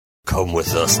Come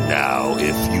with us now,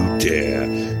 if you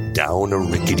dare, down a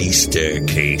rickety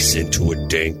staircase into a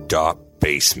dank, dark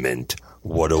basement.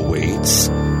 What awaits?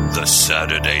 The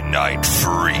Saturday Night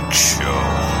Freak Show.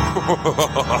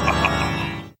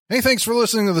 Hey, thanks for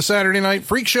listening to the Saturday Night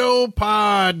Freak Show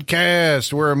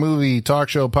podcast. We're a movie talk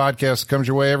show podcast that comes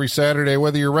your way every Saturday,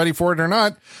 whether you're ready for it or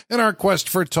not, in our quest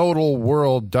for total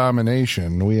world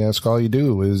domination. We ask all you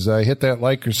do is hit that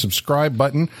like or subscribe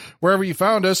button wherever you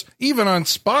found us, even on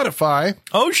Spotify.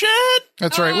 Oh, shit!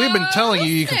 That's right. We've been telling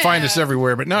you can find us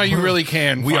everywhere, but now you really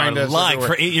can we find are us lying.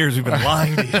 everywhere. For 8 years, we've been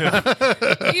lying to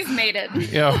you. You've made it.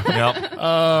 Yeah.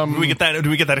 Yep. Do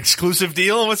we get that exclusive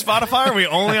deal with Spotify? Are we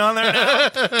only on there now?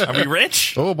 Are we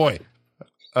rich? Oh, boy.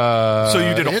 So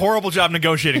you did a horrible job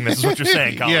negotiating this, is what you're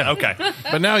saying, Colin. Yeah. Okay.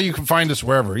 But now you can find us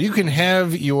wherever. You can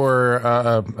have your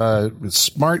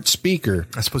smart speaker,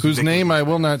 whose name I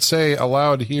will not say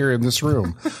aloud here in this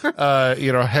room,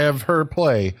 have her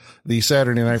play the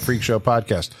Saturday Night Freak Show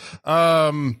podcast.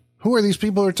 Who are these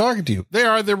people who are talking to you? They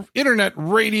are the internet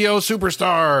radio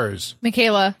superstars.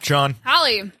 Michaela. John.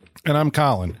 Holly. And I'm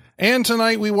Colin. And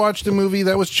tonight we watched a movie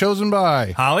that was chosen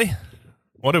by Holly.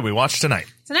 What did we watch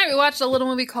tonight? Tonight we watched a little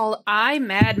movie called I,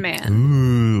 Madman.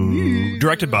 Ooh.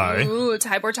 Directed by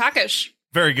Tibor Takish.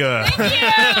 Very good. Thank you.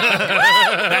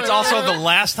 That's also the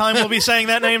last time we'll be saying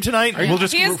that name tonight. We'll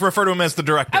just refer to him as the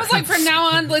director. I was like, from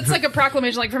now on, it's like a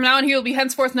proclamation. Like, from now on, he will be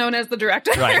henceforth known as the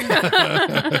director. Right.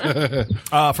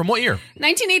 From what year?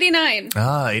 1989.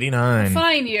 89.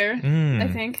 Fine year, I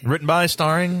think. Written by,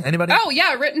 starring, anybody? Oh,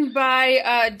 yeah, written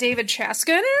by David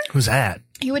Chaskin. Who's that?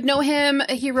 You would know him.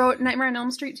 He wrote Nightmare on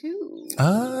Elm Street 2.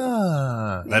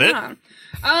 That it?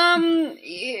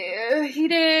 Yeah, he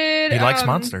did. He likes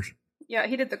monsters. Yeah,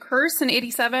 he did The Curse in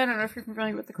 87. I don't know if you're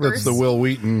familiar with The Curse. That's the Will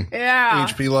Wheaton,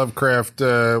 H.P. Lovecraft.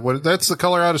 That's The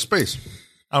Color Out of Space.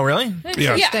 Oh, really?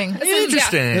 Interesting.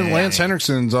 Interesting. And Lance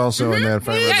Henriksen's also in that.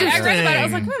 Yeah, I read about it. I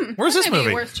was like, Where's this might be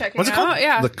movie? worth checking What's it out. called?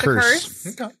 Yeah, The Curse.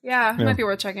 Okay. Yeah, it might be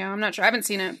worth checking out. I'm not sure. I haven't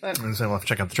seen it, but So we'll have to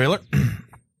check out the trailer.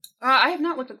 I have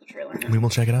not looked at the trailer. We will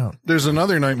check it out. There's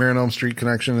another Nightmare on Elm Street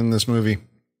connection in this movie.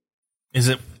 Is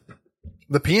it?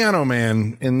 The Piano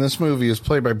Man in this movie is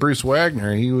played by Bruce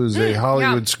Wagner. He was a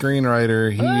Hollywood screenwriter.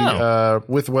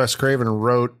 He, with Wes Craven,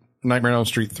 wrote Nightmare on Elm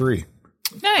Street 3.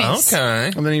 Nice.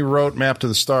 Okay. And then he wrote Map to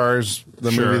the Stars,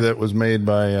 the movie that was made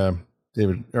by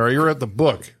David. Or he wrote the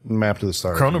book, Map to the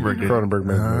Stars. Cronenberg did. Cronenberg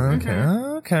made the movie.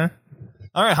 Okay.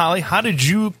 All right, Holly, how did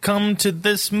you come to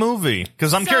this movie?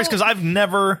 Because I'm curious, because I've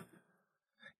never...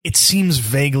 It seems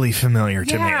vaguely familiar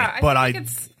to me, but I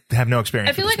have no experience.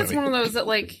 I feel with like this it's movie. one of those that,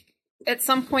 like, at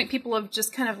some point people have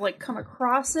just kind of, like, come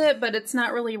across it, but it's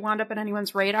not really wound up on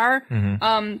anyone's radar.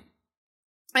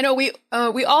 I know we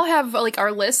all have, like,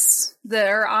 our lists that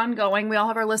are ongoing. We all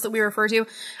have our lists that we refer to.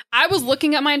 I was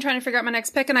looking at mine trying to figure out my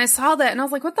next pick, and I saw that, and I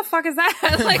was like, what the fuck is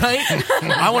that? Like,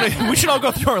 Right? We should all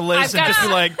go through our list and just be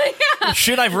like,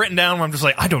 shit I've written down where I'm just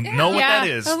like, I don't know what that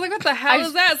is. I was like, what the hell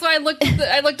is that? So I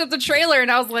looked up the trailer, and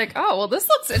I was like, oh, well, this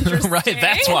looks interesting. Right,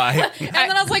 that's why. And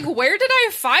then I was like, where did I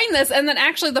find this? And then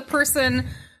actually the person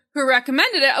who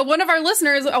recommended it, one of our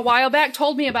listeners a while back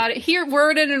told me about it. He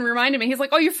wrote it and reminded me. He's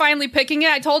like, oh, you're finally picking it?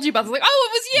 I told you about it. I was like, oh,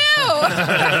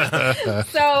 it was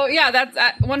you! So, yeah,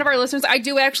 that's one of our listeners. I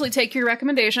do actually take your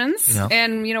recommendations,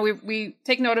 and, we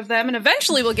take note of them, and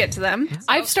eventually we'll get to them. So.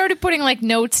 I've started putting, like,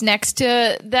 notes next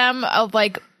to them of,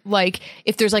 like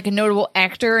if there's, like, a notable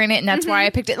actor in it, and that's why I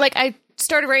picked it. Like, I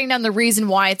started writing down the reason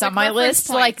why it's on my list,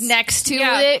 like, next to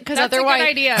it, because otherwise, a good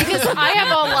idea. Because I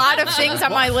have a lot of things on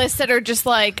my list that are just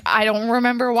like, I don't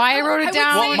remember why I wrote it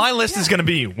down. Well, my list is going to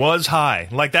be was high.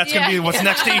 Like, that's going to be what's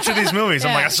next to each of these movies.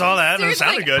 I'm like, I saw that and it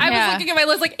sounded good. I was looking at my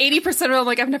list, like 80% of them,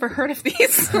 like, I've never heard of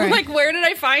these. Like, where did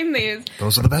I find these?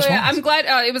 Those are the best ones. I'm glad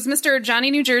it was Mr.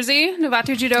 Johnny New Jersey,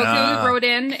 Navatu Judoku, who wrote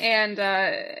in and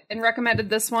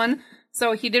recommended this one.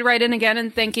 So he did write in again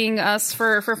and thanking us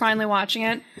for finally watching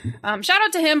it. Shout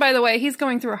out to him, by the way. He's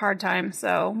going through a hard time,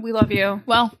 so we love you.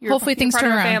 Well, hopefully things turn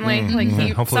around. Family.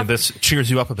 Like, hopefully this cheers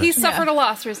you up a bit. He suffered a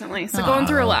loss recently, so going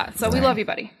through a lot. So we love you,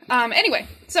 buddy. Anyway,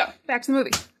 so back to the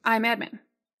movie. I, Madman.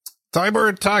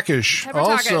 Tibor Takish.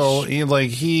 Also, he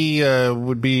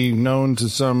would be known to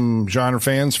some genre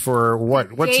fans for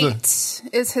what? What's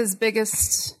Gate is his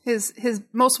biggest, his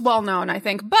most well known, I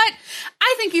think. But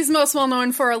I think he's most well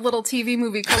known for a little TV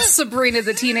movie called Sabrina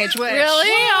the Teenage Witch. Really?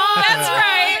 Oh, that's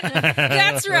right.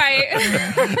 That's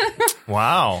right.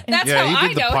 Wow. That's how he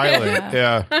did the know pilot. him.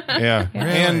 Yeah. Really?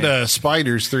 And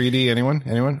Spiders 3D.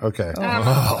 Anyone? Okay.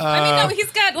 I mean, no,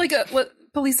 he's got like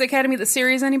Police Academy, the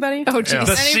series. Anybody? Oh,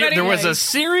 jeez. There was a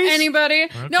series? Anybody?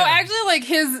 Okay. No, actually, like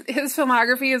his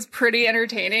filmography is pretty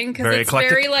entertaining because it's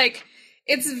eclectic? very like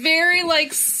It's very like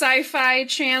sci-fi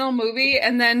channel movie,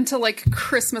 and then to like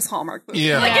Christmas Hallmark movie.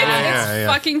 Yeah, like it's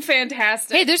fucking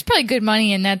fantastic. Hey, there's probably good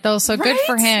money in that though, so good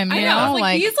for him. You know,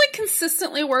 like he's like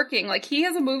consistently working. Like he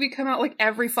has a movie come out like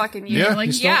every fucking year. Yeah,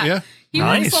 like he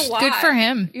nice. works a lot. Good for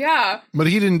him. Yeah, but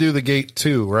he didn't do The Gate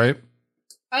 2, right?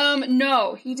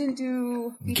 No, he didn't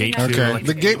do Gate. Okay, Like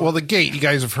The Gate. Well, The Gate. You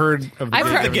guys have heard of The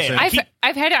I've Gate. heard,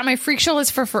 I've had it on my freak show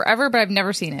list for forever, but I've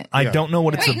never seen it. I don't know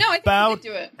what it's I think about, he did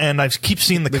do it. and I keep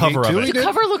seeing the cover Gate of 2 it. he The did?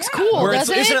 cover looks cool, Where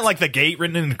doesn't isn't it? it like the gate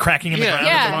written and cracking in the ground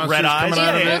Yeah. with red eyes? Monsters coming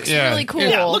out of It it. looks really cool.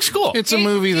 Yeah, it looks cool. It's a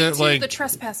movie that Gate 2, like The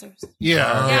Trespassers.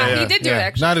 yeah, he did do it,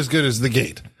 actually. Not as good as The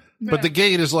Gate. But The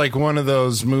Gate is like one of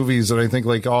those movies that I think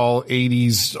like all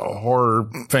 80s horror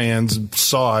fans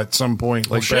saw at some point.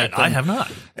 Like Shit, back then. I have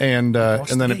not. And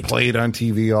then it played on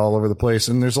TV all over the place.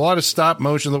 And there's a lot of stop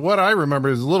motion. What I remember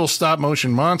is little stop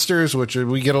motion monsters, which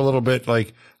we get a little bit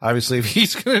like, obviously, if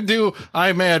he's going to do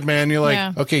I Madman, you're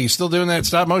like, okay, you still doing that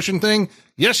stop motion thing?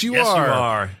 Yes, you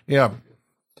are. Yeah.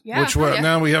 Yeah, Which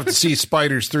now we have to see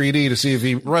Spiders 3D to see if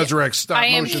he resurrects stop I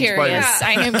am motion curious. spiders.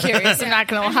 I am curious. I'm not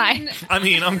going to lie. I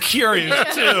mean, I'm curious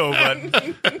too,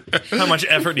 but how much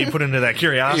effort do you put into that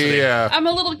curiosity? Yeah. I'm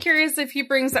a little curious if he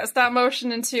brings that stop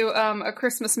motion into A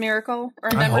Christmas Miracle or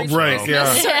Memories of Right,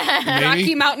 Christmas. yeah.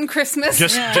 Rocky Mountain Christmas.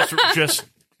 Just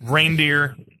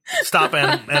reindeer, stop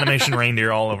animation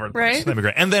reindeer all over. Right. That'd be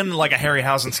great. And then like a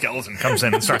Harryhausen skeleton comes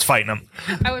in and starts fighting them.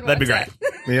 I would That'd be watch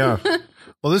great. that. Yeah.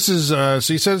 Well, this is,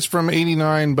 so you said it's from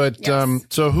 89, but, Yes.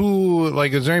 so who,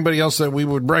 like, is there anybody else that we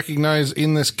would recognize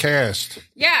in this cast?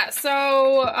 Yeah,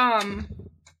 so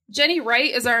Jenny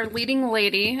Wright is our leading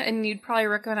lady, and you'd probably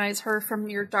recognize her from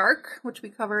Near Dark, which we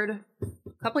covered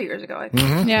a couple years ago, I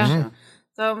think. Yeah.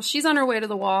 So she's on her way to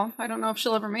the wall. I don't know if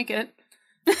she'll ever make it.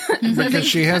 Because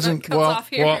she hasn't, cuts off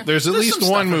here. well, there's at least some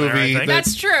one stuff in there, I movie think.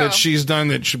 That's true. that she's done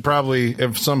that should probably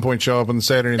at some point show up on the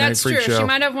Saturday Night That's Freak true. Show. She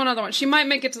might have one other one. She might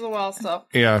make it to the wall, so.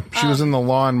 Yeah, she was in The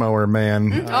Lawnmower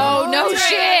Man. Oh, no that's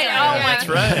shit. right. Oh, my That's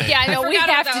right. Yeah, no, we forgot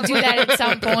have about to that do one. that at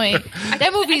some point.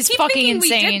 That movie's I keep fucking thinking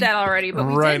insane. We did that already, but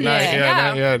we Right, didn't.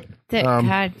 not yet.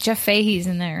 God, Jeff Fahey's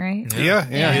in there, right? Yeah,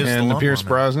 he is the and the Lawnmower Pierce Man.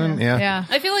 Brosnan, yeah. Yeah.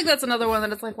 I feel like that's another one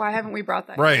that it's like, why haven't we brought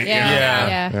that? Right,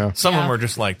 Yeah. Some of them are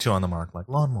just like two on the mark, like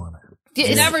Lawnmower Man.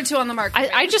 It's- Never two on the mark.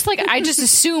 I just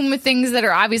assume things that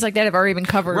are obvious like that have already been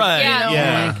covered. Right.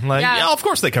 Yeah. Yeah. Of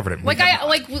course they covered it.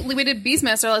 Like we did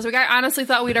Beastmaster last week. I honestly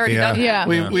thought we'd already Yeah. done that.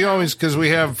 Yeah. We always, because we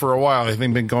have for a while, I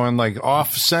think, been going like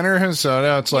off center. So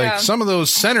now it's like Yeah. some of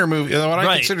those center movies, what I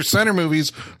Right. consider center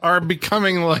movies, are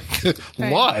becoming like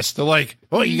lost. They're like,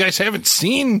 oh, you guys haven't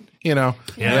seen,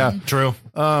 Yeah. True.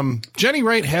 Jenny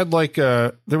Wright had like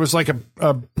there was like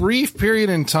a brief period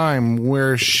in time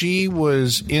where she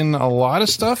was in a lot of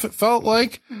stuff, it felt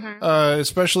like,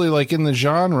 especially like in the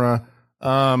genre.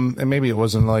 And maybe it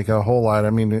wasn't like a whole lot. I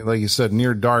mean, like you said,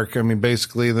 Near Dark. I mean,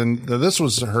 basically, then this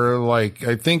was her, like,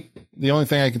 I think the only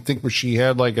thing I can think was she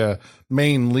had like a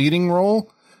main leading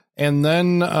role. And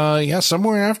then,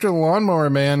 somewhere after The Lawnmower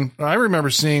Man, I remember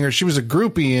seeing her. She was a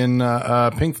groupie in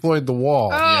Pink Floyd The Wall.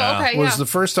 Oh, okay. Was the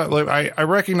first time, like, I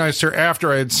recognized her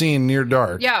after I had seen Near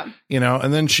Dark. Yeah.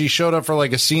 And then she showed up for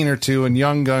like a scene or two in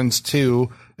Young Guns 2.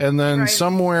 And then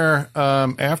somewhere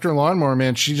after Lawnmower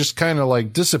Man, she just kind of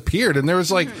like disappeared. And there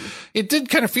was like, it did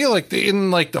kind of feel like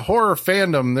in like the horror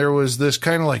fandom, there was this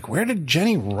kind of like, where did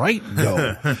Jenny Wright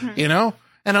go?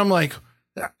 And I'm like,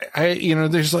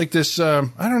 there's like this, I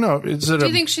don't know. Do you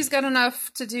think she's got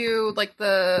enough to do like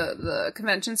the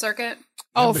convention circuit?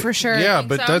 Oh, for sure. Yeah,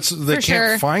 but so. they For can't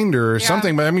sure. find her or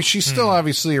something. But I mean, she's still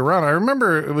obviously around. I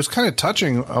remember it was kind of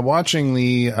touching watching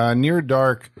the Near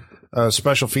Dark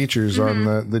special features on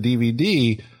the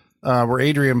DVD. Where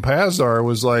Adrian Pazdar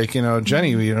was like,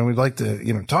 Jenny, we'd like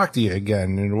to, talk to you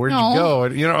again. And where'd you go?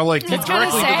 And, like That's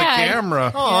directly to the sad.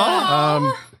 camera.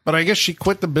 But I guess she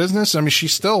quit the business. I mean,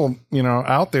 she's still,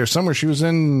 out there somewhere. She was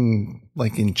in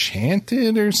like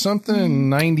Enchanted or something in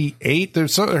 98.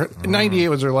 98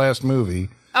 was her last movie.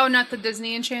 Oh, not the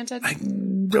Disney Enchanted?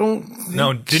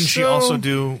 Didn't she also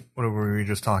do, what were we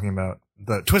just talking about?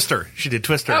 The Twister. She did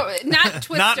Twister. Oh, not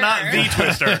Twister. Not the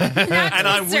Twister.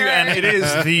 and it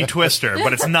is the Twister,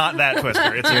 but it's not that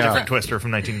Twister. It's a different Twister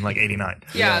from 1989.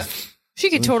 Yeah. She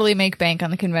could totally make bank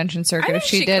on the convention circuit I if think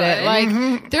she she did it. could.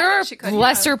 Like, there are She could,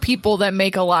 lesser people that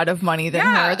make a lot of money than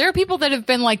Yeah. her. There are people that have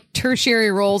been like tertiary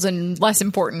roles in less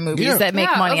important movies that make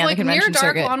money on the convention Near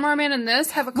Dark, circuit. Lawnmower Man, and this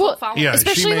have a cult following. Yeah,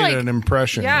 Especially, she made like- an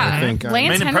impression, Yeah. I think. Lance Made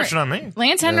an Henrik- impression on me.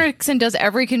 Lance Henriksen does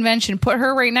every convention. Put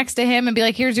her right next to him and be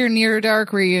like, "Here's your Near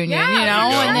Dark reunion,"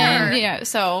 Yeah, and then sure.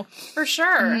 so For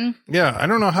sure. Yeah, I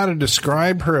don't know how to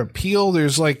describe her appeal.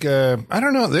 There's like I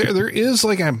don't know. There is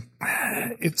like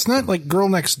it's not like Girl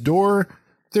Next Door,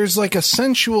 there's like a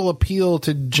sensual appeal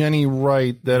to Jenny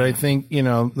Wright that I think,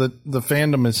 the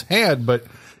fandom has had, but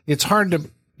it's hard to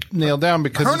nail down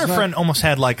because her and her friend almost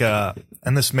had like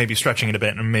and this may be stretching it a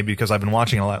bit, and maybe because I've been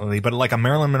watching a lot lately, but like a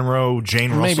Marilyn Monroe,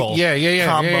 Jane Russell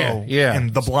combo,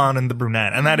 and the blonde and the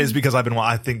brunette, and that is because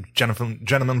I think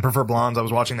Gentlemen Prefer Blondes. I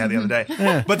was watching that the other day,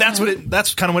 but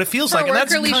that's kind of what it feels like. Work and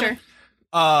that's or leisure?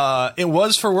 It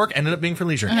was for work, ended up being for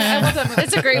leisure.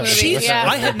 It's a great movie.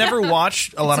 I had never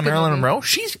watched a lot of Marilyn Monroe.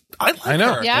 I like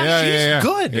her. Yeah. She's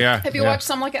good. Yeah. Have you watched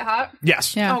Some Like It Hot?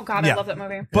 Yes. Yeah. Oh God, I love that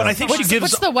movie. But I think she gives.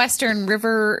 What's the Western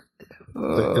River?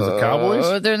 Is it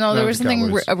Cowboys? There was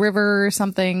something a river or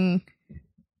something.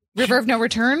 River of No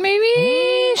Return,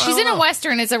 maybe? She's in a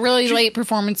Western. It's a really late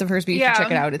performance of hers, but you should check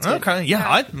it out. It's good. Okay, yeah,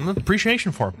 I have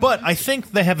appreciation for it. But I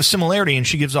think they have a similarity, and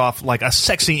she gives off like a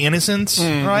sexy innocence,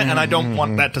 right? And I don't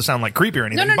want that to sound like creepy or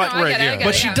anything. No, but, I get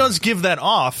it, she does give that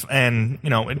off, and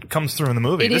it comes through in the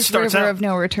movie. It is River of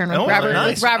No Return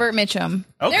with Robert Mitchum.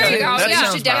 Okay. There you go.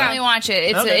 You should definitely watch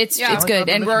it. It's good.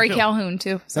 And Rory Calhoun,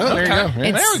 too. So. Oh, there you go.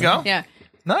 There we go. Yeah.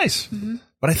 Nice.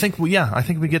 But I think we get a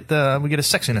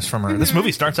sexiness from her. This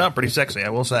movie starts out pretty sexy, I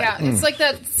will say. Yeah, it's like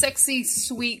that sexy,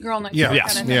 sweet girl next door kind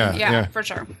of thing. Yeah, for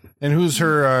sure. And who's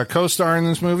her co-star in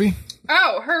this movie?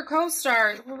 Oh, her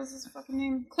co-star. What was his fucking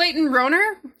name? Clayton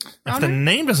Rohner? If the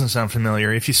name doesn't sound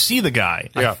familiar, if you see the guy,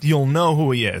 you'll know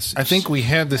who he is. I think we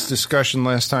had this discussion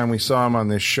last time we saw him on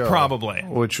this show. Probably.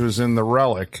 Which was in The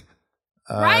Relic.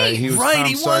 Right. He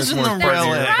was in The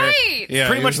Relic. Right. Yeah,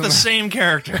 pretty much the same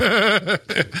character.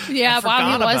 Yeah,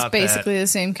 Bob, he was basically the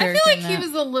same character. I feel like he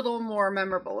was a little more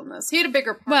memorable in this. He had a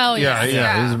bigger part. Well,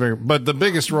 yeah. He's a bigger, but the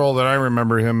biggest role that I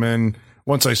remember him in,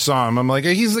 once I saw him, I'm like,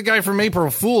 hey, he's the guy from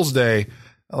April Fool's Day.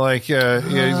 Like, he's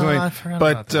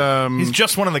he's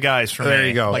just one of the guys from There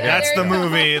you go. Like, that's the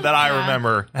movie that I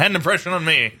remember. It had an impression on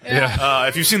me. Yeah.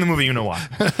 If you've seen the movie, you know why.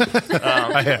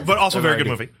 But also a very good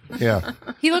movie. Yeah.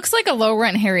 He looks like a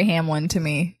low-rent Harry Hamlin to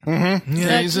me. Mm-hmm.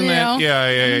 Yeah, he's in that.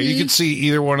 Yeah. You could see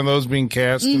either one of those being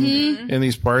cast in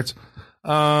these parts.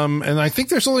 And I think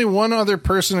there's only one other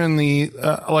person in the,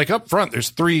 like up front,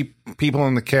 there's 3 people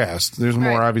in the cast. There's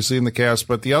more obviously in the cast,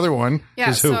 but the other one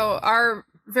is who? So our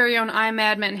very own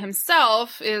Madman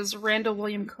himself is Randall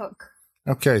William Cook.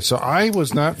 Okay, so I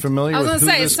was not familiar with who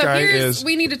this guy is.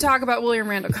 We need to talk about William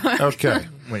Randall Cook. Okay.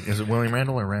 Wait, is it William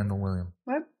Randall or Randall William?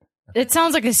 What? It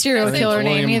sounds like a serial killer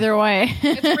name either way.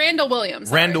 It's Randall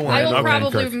Williams. Randall Williams. I will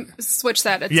probably switch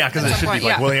that. Because it should be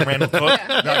like William Randall Cook.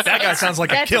 That guy sounds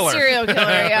like a killer. That's a serial killer,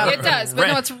 yeah. It does, but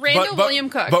no, it's Randall William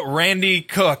Cook. But Randy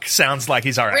Cook sounds like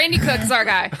he's all right. Randy Cook's our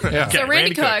guy. Yeah. So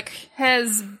Randy Cook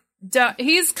has done,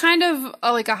 he's kind of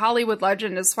like a Hollywood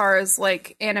legend as far as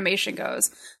like animation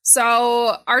goes.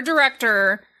 So our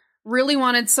director really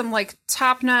wanted some like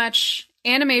top-notch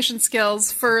animation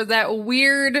skills for that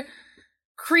weird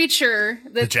creature,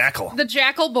 the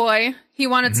jackal boy. He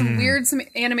wanted some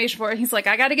animation for it. He's like,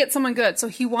 I got to get someone good. So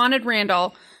he wanted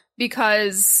Randall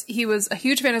because he was a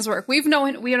huge fan of his work. We know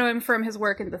him from his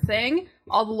work in The Thing,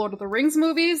 all the Lord of the Rings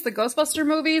movies, the Ghostbuster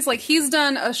movies. Like, he's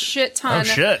done a shit ton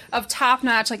of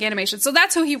top-notch like animation. So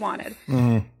that's who he wanted.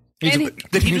 Did he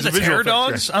do the Terror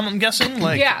Dogs? I'm guessing.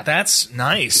 Like, that's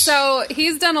nice. So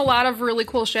he's done a lot of really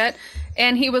cool shit.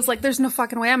 And he was like, "There's no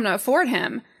fucking way I'm gonna afford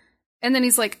him." And then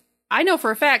he's like, "I know for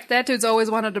a fact that dude's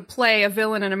always wanted to play a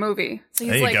villain in a movie." So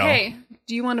he's like, "Hey,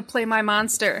 do you want to play my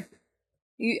monster?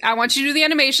 I want you to do the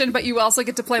animation, but you also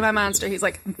get to play my monster." He's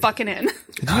like, "I'm fucking in."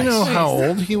 Do you know how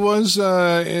old he was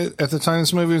at the time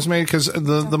this movie was made? Because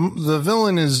the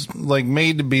villain is like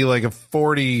made to be like a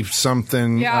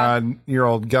 40-something odd year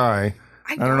old guy.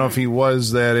 I don't know if he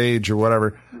was that age or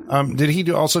whatever. Did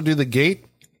he also do The Gate?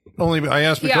 I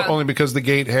asked only because The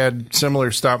Gate had similar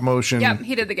stop motion. Yeah,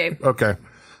 he did The Gate. Okay.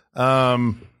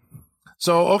 So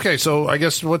I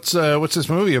guess what's this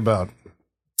movie about?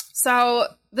 So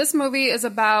this movie is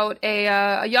about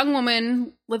a young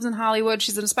woman, lives in Hollywood.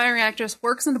 She's an aspiring actress,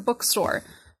 works in a bookstore.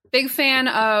 Big fan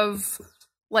of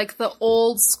like the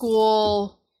old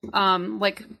school,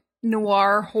 like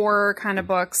noir horror kind of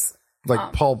books.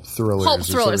 Like pulp thrillers. Pulp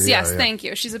thrillers, yes, thank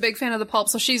you. She's a big fan of the pulp.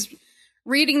 So she's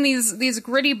reading these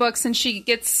gritty books, and she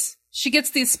gets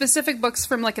these specific books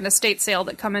from like an estate sale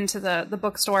that come into the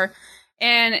bookstore.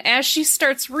 And as she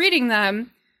starts reading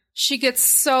them, she gets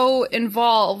so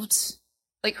involved,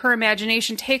 like her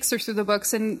imagination takes her through the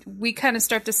books, and we kind of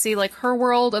start to see like her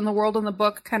world and the world in the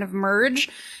book kind of merge.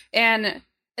 And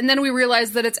then we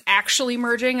realize that it's actually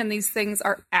merging, and these things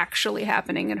are actually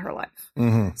happening in her life.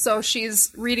 Mm-hmm. So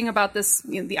she's reading about this,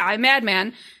 the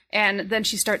Madman, and then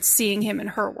she starts seeing him in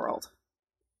her world.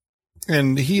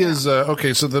 And he is so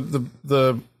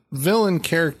the villain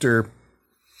character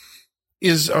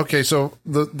is okay. So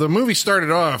the movie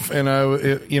started off, and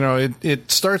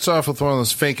it starts off with one of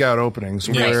those fake out openings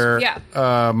where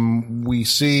we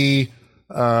see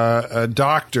a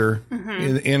doctor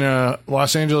in a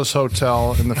Los Angeles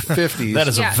hotel in the 50s. That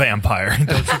is a vampire. Don't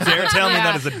you dare tell me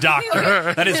that is a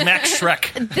doctor. That is Max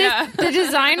Schreck. The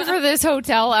design for this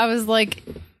hotel, I was like,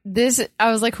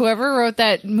 whoever wrote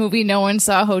that movie, No One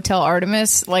Saw Hotel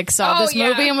Artemis, saw this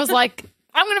movie and was like,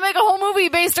 I'm going to make a whole movie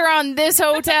based around this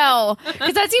hotel.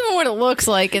 Because that's even what it looks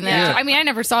like in that. Yeah. I mean, I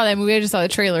never saw that movie. I just saw the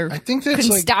trailer. I think that's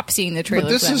couldn't stop seeing the trailer. But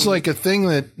this is like a thing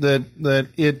that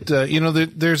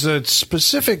there's a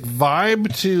specific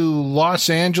vibe to Los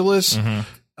Angeles.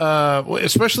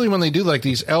 Especially when they do like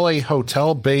these LA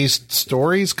hotel based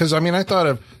stories. Cause I mean, I thought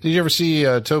of, did you ever see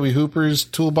Tobe Hooper's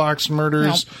Toolbox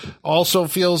Murders? Nope. Also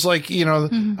feels like,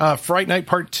 Fright Night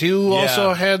Part 2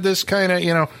 also had this kind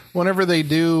of, whenever they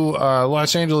do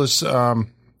Los Angeles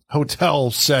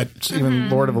hotel sets, even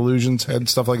Lord of Illusions had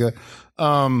stuff like that.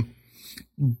 I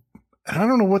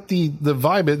don't know what the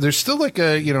vibe is. There's still like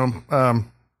a,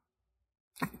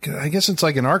 I guess it's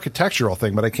like an architectural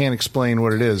thing, but I can't explain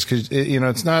what it is because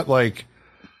it's not like.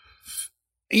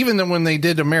 Even then, when they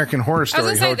did American Horror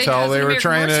Story Hotel, they were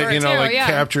trying to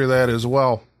capture that as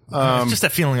well. It's just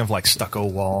that feeling of like stucco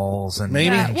walls and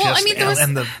maybe. There's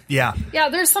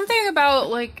something about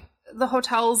like the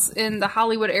hotels in the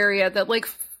Hollywood area that like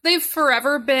they've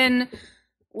forever been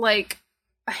like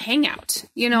a hangout.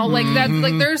 Like that.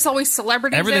 Like there's always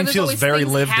celebrities. Everything there. Feels always very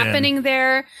lived happening in.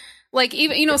 there. Like,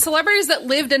 even, celebrities that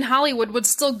lived in Hollywood would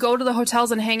still go to the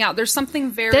hotels and hang out. There's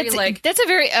something very, that's a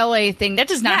very LA thing. That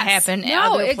does not happen in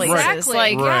other places. Exactly.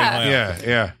 Like,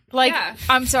 yeah. Like,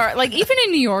 I'm sorry. Like, even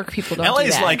in New York, people don't LA do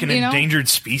is that, like an endangered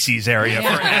species area for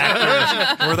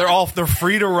actors where they're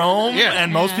free to roam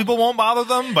and most people won't bother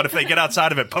them. But if they get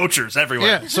outside of it, poachers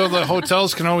everywhere. Yeah. So the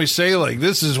hotels can always say, like,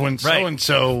 this is when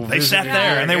so-and-so they sat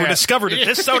there and they were discovered at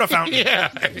this soda fountain.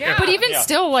 But even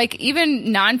still, like,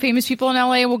 even non-famous people in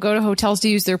LA will go to hotels to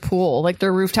use their pool, like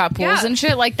their rooftop pools and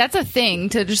shit. Like, that's a thing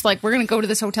to just, like, we're going to go to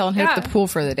this hotel and hit the pool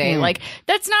for the day. Like,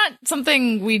 that's not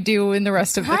something we do in the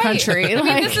rest of the country. I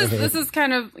mean, this is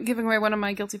kind of giving away one of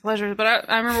my guilty pleasures, but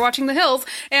I remember watching The Hills,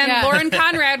 and Lauren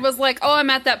Conrad was like, "Oh, I'm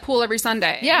at that pool every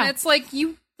Sunday." Yeah, and it's like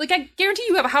I guarantee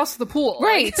you have a house with a pool,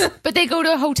 right? But they go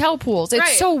to hotel pools.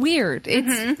 It's so weird. It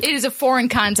is a foreign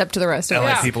concept to the rest of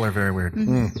us. LA people are very weird,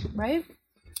 right?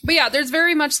 But there's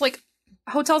very much like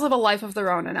hotels have a life of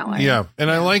their own in LA. Yeah,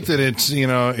 and I like that it's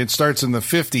it starts in the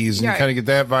 50s and you kind of get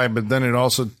that vibe, but then it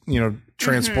also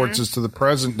transports us to the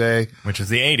present day, which is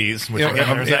the 80s, which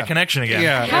there's that connection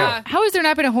again. How has there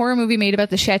not been a horror movie made about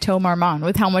the Chateau Marmont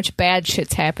with how much bad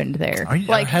shit's happened there?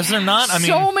 Has there not? I mean,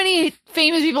 so many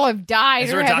famous people have died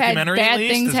or have had bad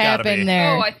things happen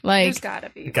there. There's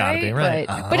gotta be. Right?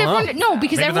 But everyone,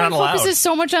 because everyone focuses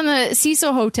so much on the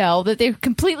Cecil Hotel that they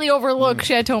completely overlook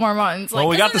Chateau Marmont. Well,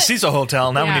 we got the Cecil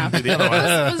Hotel. Now we need to do the other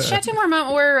one. Was Chateau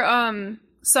Marmont where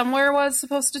Somewhere was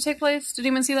supposed to take place? Did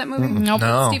anyone see that movie? Nope.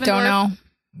 No. Don't know.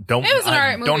 It was an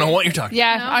alright movie. Don't know what you're talking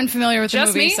about. Yeah, unfamiliar with the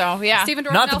movie. Me? So, yeah. Stephen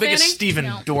Dorff, not the biggest Stephen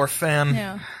Dorff fan.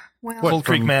 Yeah. Cold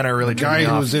Creek Manor really guy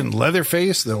who was in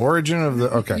Leatherface, the origin of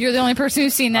the. Okay, you're the only person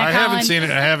who's seen that. I haven't seen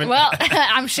it. I haven't. Well,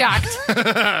 I'm shocked.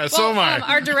 So am I.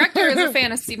 Our director is a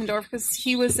fan of Stephen Dorff because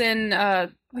he was in.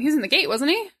 He was in The Gate,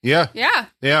 wasn't he? Yeah.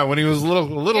 Yeah. When he was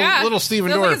little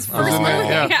Stephen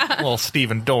Dorff. Little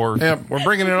Stephen Dorff. Yeah, we're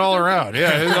bringing it all around.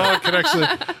 Yeah, it all connects.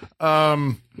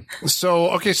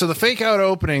 So the fake out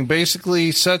opening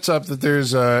basically sets up that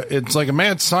there's it's like a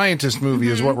mad scientist movie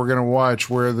is what we're going to watch,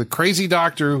 where the crazy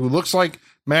doctor who looks like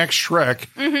Max Schreck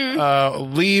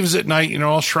leaves at night,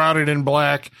 all shrouded in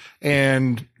black,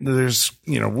 and there's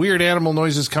weird animal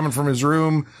noises coming from his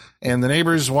room, and the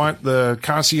neighbors want the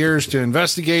concierge to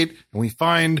investigate, and we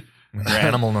find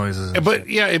animal noises. But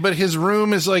his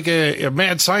room is like a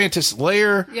mad scientist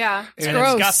lair. Yeah, it's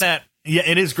gross. It's got that. Yeah,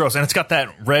 it is gross, and it's got that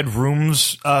red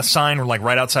rooms sign, like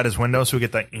right outside his window, so we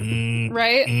get that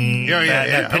right.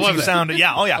 That pitchy I love that. sound.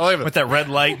 Yeah, I love it. With that red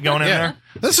light going in there.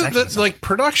 This is like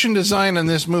production design in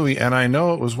this movie, and I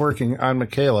know it was working on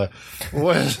Michaela.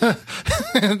 Was they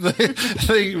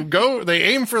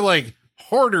aim for like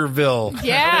Hoarderville?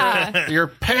 Yeah, you're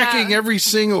packing every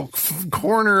single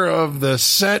corner of the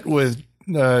set with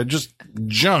just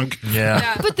junk.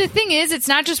 Yeah. But the thing is, it's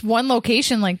not just one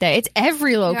location like that. It's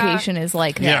every location is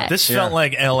like that. Yeah, this felt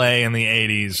like L.A. in the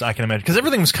 80s, I can imagine. Because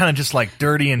everything was kind of just like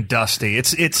dirty and dusty.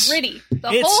 It's gritty.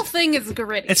 The whole thing is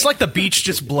gritty. It's like the beach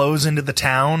just blows into the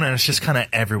town, and it's just kind of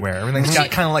everywhere. Everything's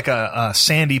got kind of like a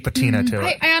sandy patina to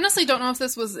it. I honestly don't know if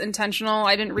this was intentional.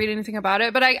 I didn't read anything about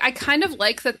it, but I kind of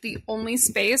like that the only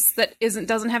space that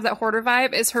doesn't have that hoarder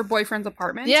vibe is her boyfriend's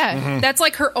apartment. Yeah. That's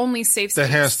like her only safe space.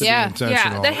 That has to be intentional.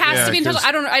 Yeah, that has to be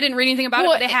intentional. I didn't read anything about it,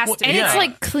 but it has to be. And it's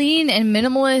like clean and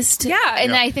minimalist. Yeah.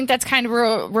 And I think that's kind of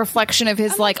a reflection of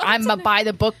his, like, I'm a by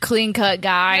the book clean cut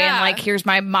guy, and like, here's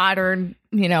my modern,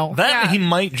 he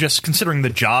might just, considering the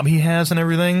job he has and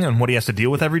everything and what he has to deal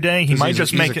with every day, he might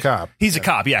just make it. He's a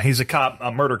cop. Yeah, he's a cop,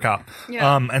 a murder cop.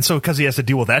 Yeah. And so because he has to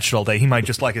deal with that shit all day, he might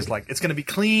just it's going to be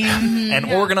clean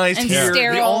and organized and here.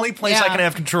 sterile. The only place I can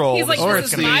have control. He's like,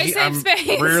 this is my safe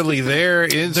space. Rarely there.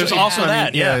 There's also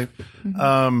that. Yeah.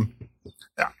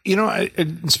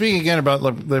 Speaking again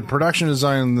about the production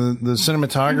design, the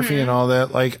cinematography and all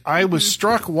that, like, I was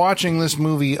struck watching this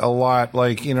movie a lot,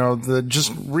 like,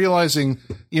 just realizing,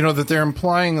 that they're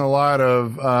implying a lot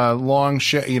of long,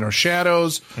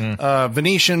 shadows,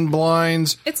 Venetian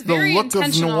blinds, it's very the look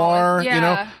of noir,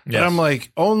 Yes. And I'm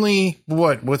like,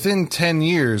 within 10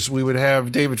 years, we would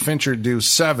have David Fincher do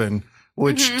Seven,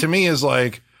 which to me is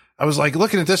like, I was like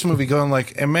looking at this movie going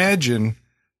like, imagine.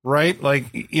 Right?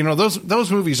 Like,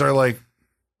 those movies are like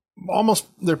almost,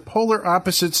 they're polar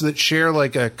opposites that share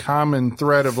like a common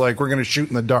thread of like, we're going to shoot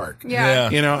in the dark.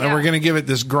 Yeah. And we're going to give it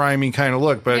this grimy kind of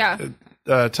look. But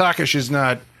Takesh is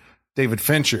not David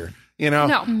Fincher,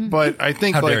 No. But I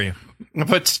think How dare you?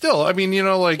 But still, I mean,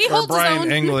 like Brian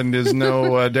Englund is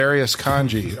no Darius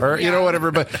Kanji or,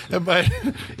 whatever. But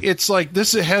it's like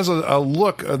this has a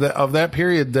look of that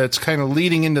period that's kind of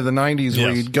leading into the 90s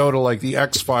where you'd go to like the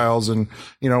X-Files and,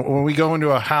 when we go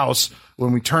into a house,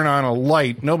 when we turn on a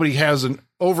light, nobody has an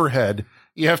overhead.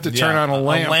 You have to turn on a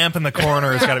lamp. A lamp in the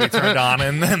corner has got to be turned on,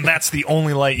 and then that's the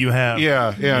only light you have.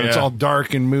 Yeah. It's all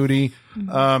dark and moody.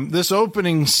 This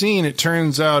opening scene, it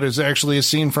turns out, is actually a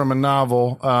scene from a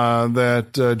novel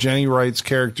that Jenny Wright's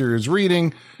character is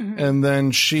reading, and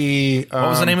then she... what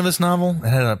was the name of this novel? It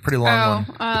had a pretty long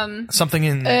one. Something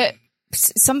in...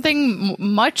 something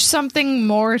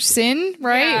more sin,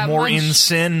 right? Yeah, more in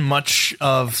sin, much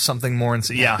of something more in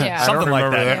sin. Yeah. Something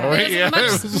like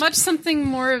that. Much something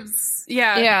more of...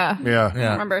 Yeah.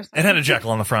 I remember. It had a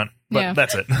Jekyll on the front, but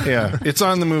that's it. Yeah, it's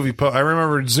on the movie I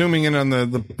remember zooming in on the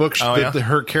book that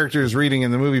her character is reading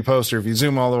in the movie poster. If you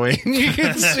zoom all the way, you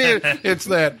can see it. It's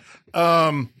that.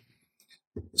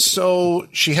 So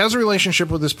she has a relationship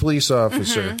with this police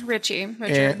officer, Richard.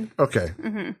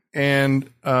 And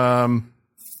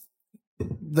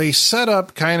they set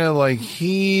up kind of like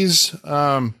he's,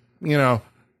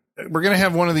 we're going to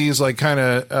have one of these like kind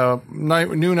of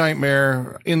New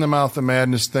Nightmare in the Mouth of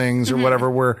Madness things or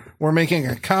whatever, where we're making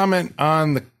a comment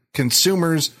on the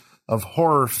consumers of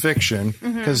horror fiction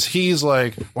because he's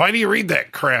like, why do you read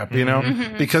that crap?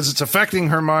 Because it's affecting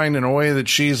her mind in a way that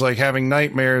she's like having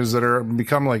nightmares that are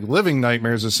become like living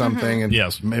nightmares or something. And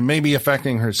it may be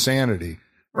affecting her sanity.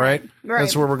 Right?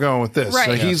 That's where we're going with this.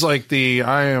 So he's like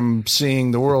I am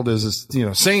seeing the world as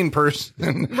a sane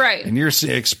person. Right. And you're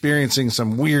experiencing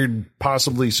some weird,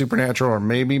 possibly supernatural or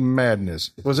maybe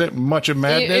madness. Was it much of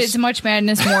madness? It's much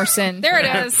madness, more sin. There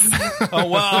it is. Oh,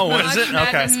 wow. What is it?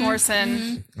 Madness, more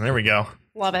sin. There we go.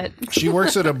 Love it. She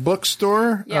works at a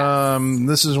bookstore. Yes.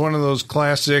 This is one of those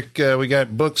classic, we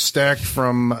got books stacked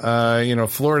from,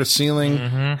 floor to ceiling.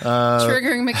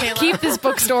 Triggering Michaela. Keep this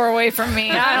bookstore away from me.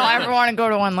 I don't ever want to go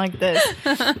to one like this.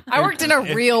 I worked in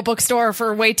a real bookstore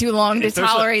for way too long to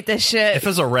tolerate this shit. If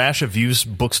there's a rash of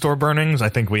used bookstore burnings, I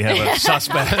think we have a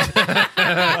suspect.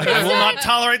 I will not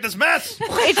tolerate this mess.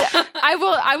 I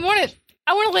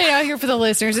want to lay it out here for the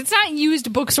listeners. It's not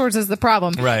used bookstores as the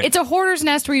problem. Right. It's a hoarder's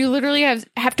nest where you literally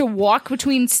have to walk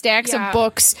between stacks of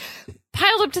books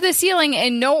piled up to the ceiling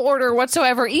in no order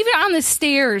whatsoever. Even on the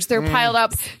stairs, they're piled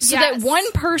up so that one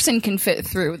person can fit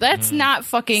through. That's not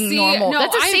fucking normal.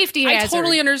 That's a safety hazard. I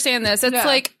totally understand this. It's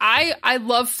like, I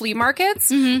love flea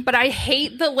markets, but I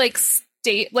hate the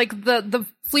the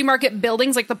flea market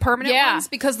buildings, like the permanent ones,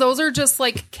 because those are just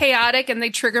like chaotic and they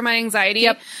trigger my anxiety.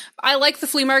 Yep. I like the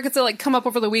flea markets that like come up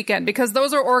over the weekend because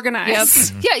those are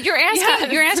organized. Yep. Yeah, you're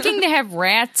asking to have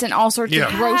rats and all sorts of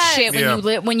gross shit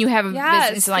when you have a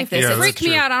business like this. It freaks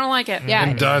me out. I don't like it. Yeah.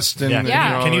 And dust and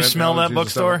Can you smell that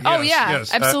bookstore? Oh yeah,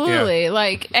 absolutely.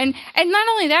 And not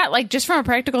only that, like just from a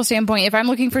practical standpoint, if I'm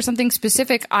looking for something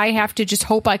specific, I have to just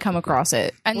hope I come across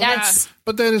it, and that's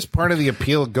but that is part of the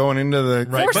appeal of going into the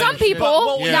for some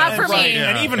people, not for me.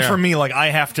 And even for me, like I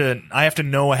have to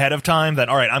know ahead of time that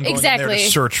all right, I'm going in there to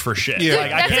search for shit. Yeah,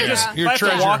 like, I can't just you're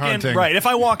treasure hunting. Right, if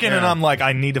I walk in and I'm like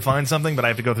I need to find something, but I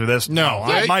have to go through this.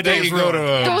 My day is go to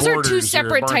those are two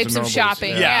separate types of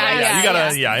shopping. Yeah, you gotta.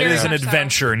 Yeah, it is an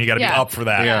adventure, and you got to be up for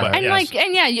that. Yeah. But,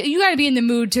 you got to be in the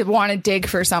mood to want to dig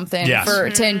for something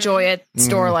to enjoy a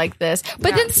store like this.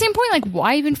 But then at the same point, like,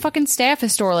 why even fucking staff a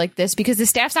store like this? Because the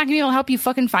staff's not going to be able to help you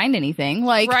fucking find anything.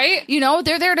 Like, right? You know,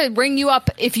 they're there to ring you up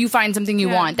if you find something you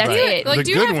want. That's it. Like,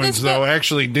 the good ones, though,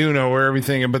 actually do know where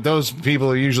everything. But those people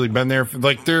have usually been there.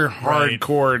 Like, they're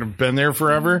hardcore and have been there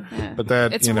forever. But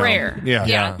that it's rare.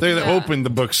 Yeah. They opened the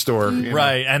bookstore,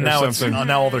 right? And now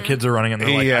now all their kids are running it. They're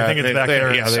like, I think it's back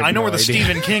there. I know where the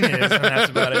Stephen King is, and that's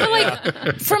about it. But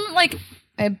like, from like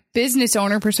a business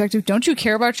owner perspective, don't you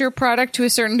care about your product to a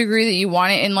certain degree that you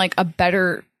want it in like a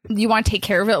better? You want to take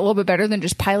care of it a little bit better than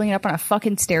just piling it up on a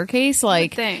fucking staircase.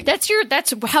 Like that's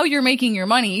how you're making your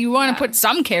money. You want to put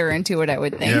some care into it, I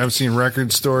would think. Yeah, I've seen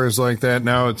record stores like that.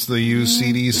 Now it's the used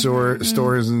CD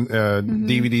stores and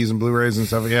DVDs and Blu-rays and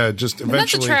stuff. Yeah, just eventually. And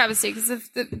that's a travesty because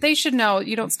they should know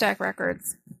you don't stack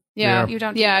records. Yeah, you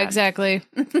don't. Yeah, exactly.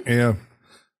 Yeah.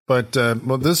 But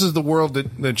this is the world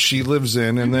that she lives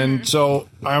in, and then so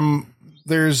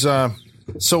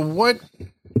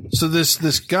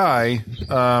this guy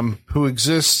who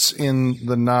exists in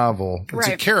the novel, it's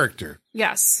a character.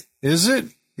 Yes. Is it?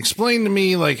 Explain to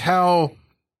me like how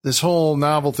this whole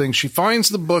novel thing. She finds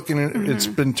the book and it's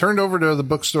been turned over to the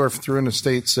bookstore through an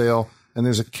estate sale, and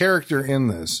there's a character in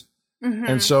this.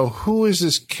 And so who is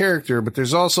this character? But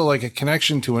there's also like a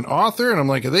connection to an author, and I'm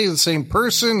like, are they the same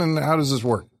person? And how does this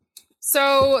work?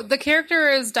 So the character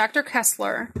is Dr.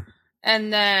 Kessler,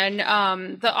 and then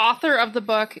the author of the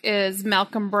book is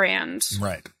Malcolm Brand.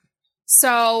 Right.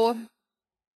 So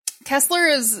Kessler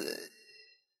is.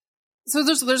 So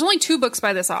there's only 2 books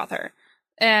by this author,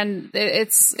 and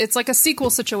it's like a sequel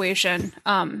situation.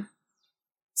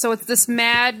 So it's this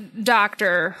mad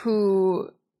doctor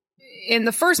who, in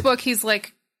the first book, he's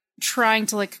like trying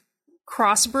to like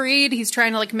crossbreed. He's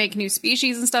trying to like make new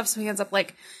species and stuff. So he ends up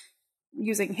like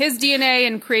using his DNA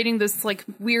and creating this like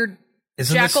weird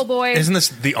jackal boy. Isn't this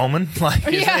The Omen? Like,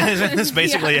 isn't this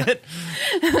basically it?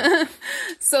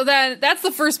 So that's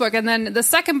the first book, and then the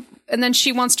second, and then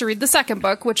she wants to read the second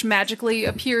book, which magically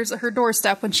appears at her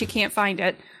doorstep when she can't find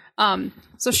it.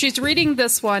 So she's reading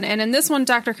this one, and in this one,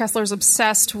 Dr. Kessler's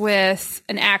obsessed with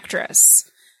an actress,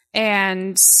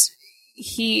 and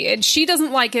she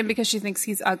doesn't like him because she thinks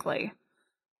he's ugly.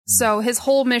 So his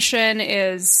whole mission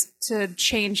is to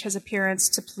change his appearance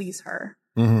to please her.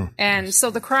 And so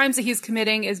the crimes that he's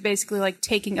committing is basically like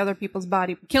taking other people's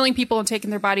killing people and taking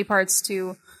their body parts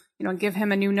to, give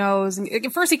him a new nose.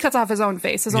 And first he cuts off his own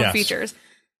face, his own features.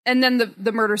 And then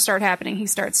the murders start happening. He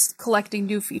starts collecting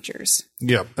new features.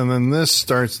 Yep. And then this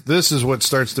is what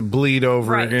starts to bleed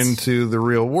over into the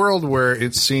real world, where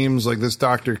it seems like this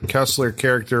Dr. Kessler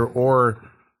character or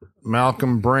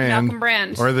Malcolm Brand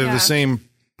are they the same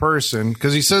person?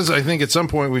 Because he says, I think at some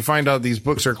point we find out these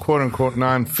books are quote unquote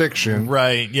nonfiction.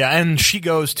 Right. Yeah. And she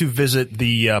goes to visit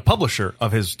the publisher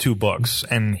of his 2 books,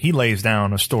 and he lays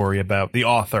down a story about the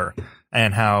author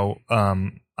and how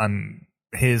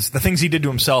the things he did to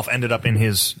himself ended up in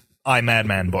his I,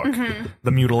 Madman book, the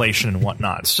mutilation and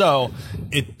whatnot. So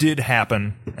it did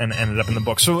happen and ended up in the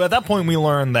book. So at that point we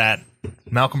learned that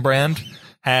Malcolm Brand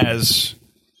was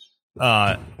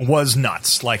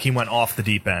nuts. Like, he went off the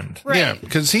deep end. Right. Yeah,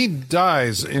 because he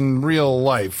dies in real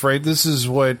life, right? This is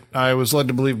what I was led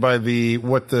to believe by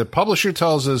what the publisher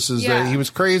tells us is that he was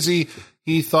crazy.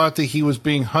 He thought that he was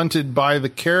being hunted by the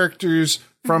characters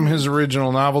from his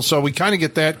original novel. So we kind of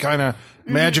get that kind of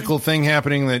magical thing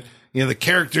happening that, the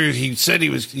character, he said he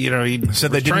was, he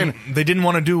said they didn't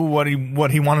want to do what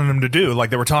he wanted them to do.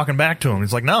 Like, they were talking back to him.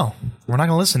 He's like, no, we're not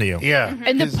going to listen to you. Yeah.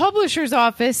 And the publisher's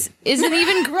office is an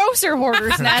even grosser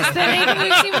hoarder's nest than anything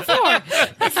we've seen before.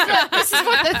 This is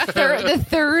what the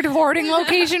third hoarding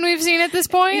location we've seen at this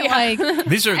point. Yeah. Like,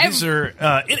 these are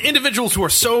individuals who are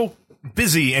so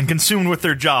busy and consumed with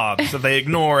their jobs that they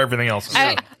ignore everything else.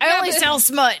 I only sell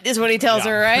smut, is what he tells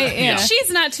her, right? Yeah.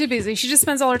 She's not too busy. She just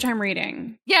spends all her time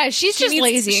reading. Yeah, she's just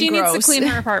lazy. She and needs gross. to clean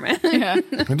her apartment. And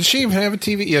did she even have a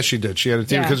TV? Yes, she did. She had a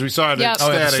TV because we saw it at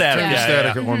static.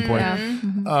 Static at one point.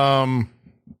 Yeah.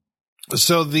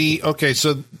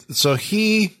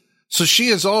 So she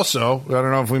is also, I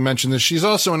don't know if we mentioned this, she's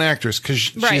also an actress because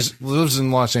she lives in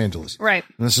Los Angeles. Right.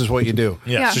 And this is what you do.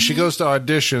 Yeah. So she goes to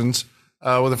auditions.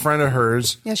 with a friend of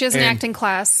hers. Yeah, she has an acting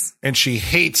class. And she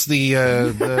hates the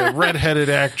redheaded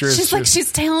actress. She's like,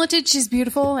 she's talented, she's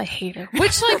beautiful, I hate her.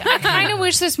 Which, like, I kind of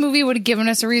wish this movie would have given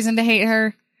us a reason to hate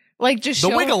her. Like, just show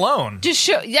the wig alone. Just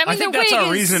show. I mean, I think that's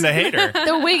our reason to hate her.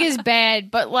 The wig is bad,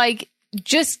 but like,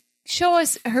 just show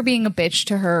us her being a bitch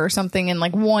to her or something in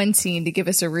like one scene to give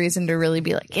us a reason to really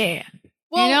be like, yeah.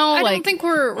 Well, you know, I like, don't think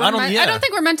I don't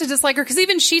think we're meant to dislike her because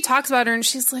even she talks about her and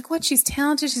she's like, "What? She's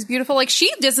talented. She's beautiful." Like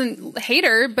she doesn't hate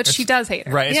her, but she does hate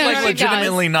her. Right? It's like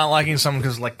legitimately not liking someone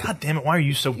because, like, God damn it, why are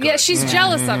you so good? Yeah, she's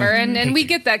jealous of her, and we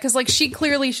get that because, like,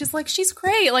 she's like, she's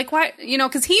great. Like, why? You know,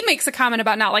 because he makes a comment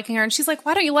about not liking her, and she's like,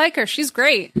 "Why don't you like her? She's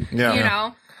great." Yeah, you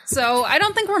know. So I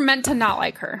don't think we're meant to not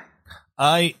like her.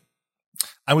 I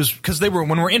was because when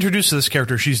we're introduced to this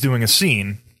character, she's doing a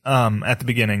scene. At the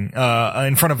beginning,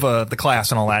 in front of the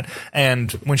class and all that,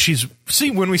 and when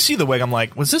we see the wig, I'm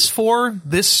like, was this for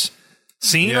this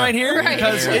scene right here? Right.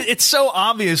 Because it's so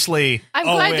obviously. I'm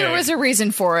glad there was a reason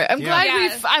for it.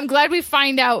 I'm glad we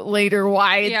find out later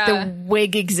why the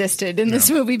wig existed in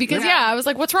this movie. Because I was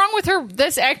like, what's wrong with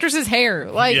this actress's hair?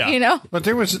 Like, you know. But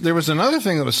there was another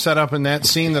thing that was set up in that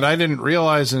scene that I didn't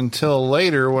realize until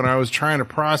later when I was trying to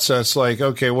process, like,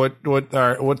 okay,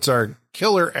 what's our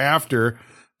killer after?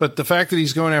 But the fact that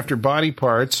he's going after body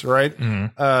parts, right?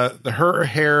 Mm-hmm. Her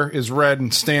hair is red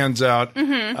and stands out.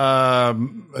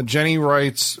 Mm-hmm. Jenny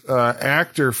Wright's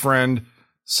actor friend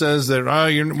says that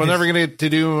we're never going to get to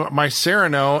do my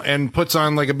Cyrano, and puts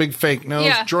on like a big fake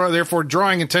nose, therefore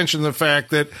drawing attention to the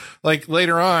fact that, like,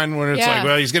 later on when it's like,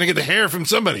 well, he's going to get the hair from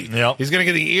somebody. Yep. He's going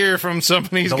to get the ear from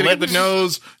somebody. He's going to get the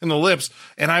nose and the lips.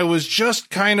 And I was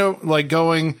just kind of like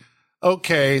going,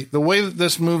 okay, the way that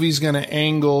this movie's going to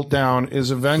angle down is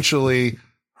eventually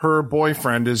her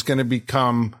boyfriend is going to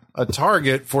become a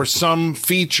target for some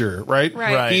feature, right?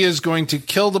 Right. He is going to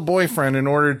kill the boyfriend in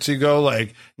order to go,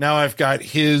 like, now I've got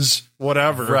his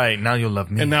whatever. Right. Now you'll love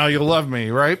me. And now you'll love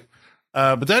me, right?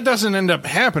 But that doesn't end up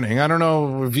happening. I don't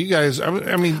know if you guys, I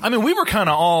mean, we were kind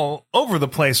of all over the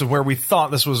place of where we thought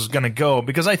this was going to go,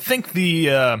 because I think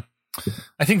the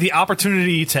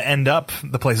opportunity to end up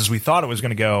the places we thought it was going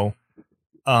to go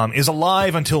is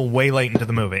alive until way late into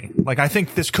the movie. Like, I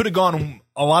think this could have gone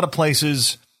a lot of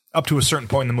places up to a certain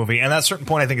point in the movie, and that certain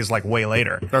point I think is like way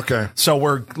later. Okay. So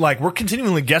we're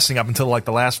continually guessing up until like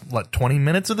the last 20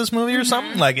 minutes of this movie or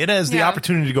something. Like, it has the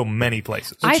opportunity to go many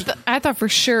places. I thought for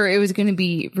sure it was going to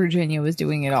be Virginia was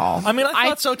doing it all. I mean, I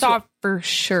thought so too. For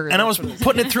sure. And I was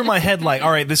putting it through my head like,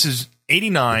 all right, this is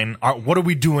 89. What are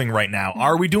we doing right now?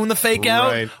 Are we doing the fake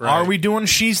out? Right. Are we doing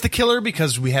she's the killer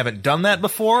because we haven't done that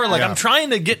before? Like, I'm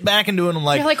trying to get back into it. And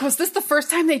like, you're like, was this the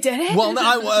first time they did it? Well,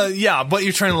 but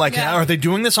you're trying to like, are they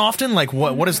doing this often? Like,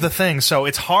 what is the thing? So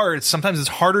it's hard. Sometimes it's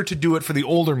harder to do it for the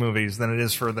older movies than it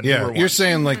is for the newer ones. You're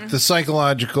saying like the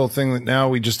psychological thing that now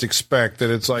we just expect,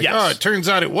 that it's like, oh, it turns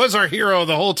out it was our hero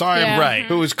the whole time, right?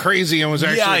 Who was crazy and was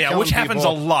actually which happens a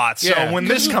lot. So when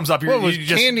this comes up,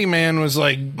 Candyman was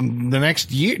like the next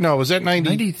year. No, was that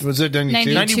 90? Was it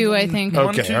 92? 92, I think. Okay,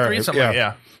 1, 2, 3, all right. something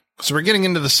like. So we're getting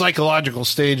into the psychological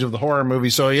stage of the horror movie.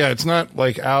 So it's not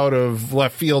like out of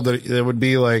left field that it would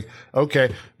be like,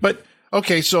 okay. But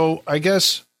okay, so I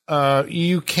guess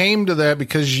you came to that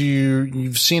because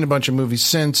you've seen a bunch of movies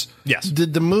since. Yes. Do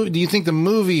you think the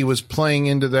movie was playing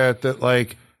into that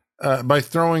like by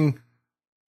throwing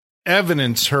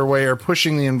evidence her way or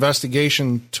pushing the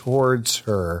investigation towards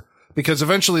her? Because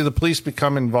eventually the police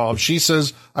become involved. She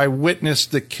says, I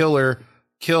witnessed the killer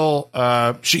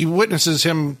she witnesses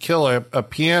him kill a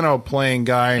piano playing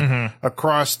guy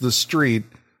across the street.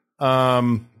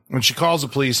 When she calls the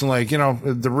police and like,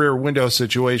 the rear window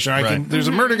situation, there's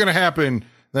a murder going to happen.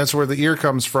 That's where the ear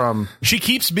comes from. She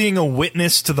keeps being a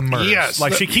witness to the murders. Yes.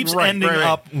 Like, she keeps ending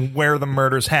up where the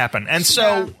murders happen. And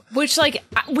so... Which, like,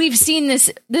 we've seen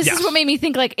this. This is what made me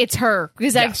think, like, it's her.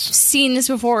 Because I've seen this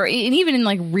before. And even in,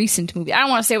 like, recent movies. I don't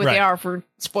want to say what they are for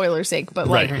spoiler's sake. But,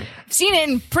 like, I've seen it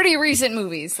in pretty recent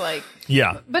movies. Like...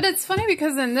 Yeah. But it's funny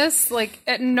because in this, like,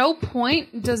 at no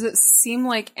point does it seem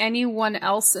like anyone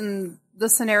else in the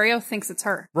scenario thinks it's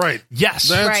her. Right. Yes.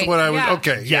 That's what I would... Yeah.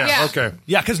 Okay. Yeah. Okay.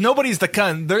 Yeah, because nobody's the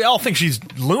kind... They all think she's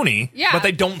loony, but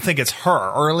they don't think it's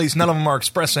her. Or at least none of them are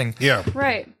expressing... Yeah.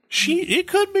 Right. It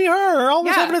could be her. All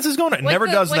this evidence is going. It like never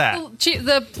does that.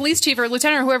 The police chief or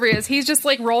lieutenant or whoever he is, he's just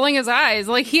like rolling his eyes,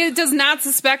 like he does not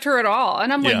suspect her at all.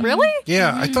 And I'm like, really?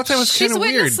 Yeah, I thought that was kind of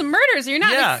weird. She's witnessed some murders. You're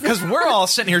not. Yeah, because we're all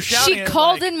sitting here shouting. She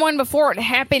called in one before it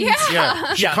happened.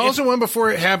 Yeah, she calls in one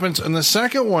before it happens, and the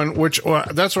second one, which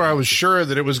that's where I was sure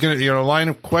that it was going to, line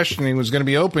of questioning was going to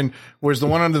be open, was the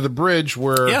one under the bridge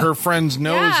where her friend's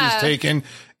nose is taken,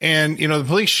 and the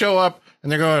police show up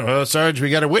and they're going, "Oh, Sarge,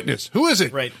 we got a witness. Who is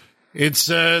it?" Right. it's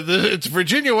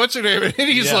Virginia, what's her name? And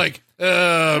he's like,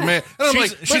 man.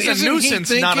 She's a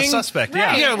nuisance, not a suspect.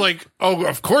 Right. Yeah, like, oh,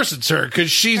 of course it's her, because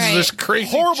she's this crazy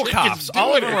horrible cops.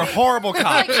 All of them are horrible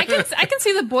cops. I can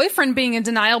see the boyfriend being in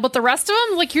denial, but the rest of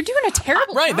them, like, you're doing a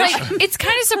terrible job. It's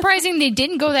kind of surprising they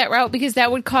didn't go that route, because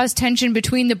that would cause tension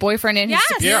between the boyfriend and his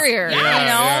superior.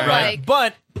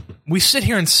 But we sit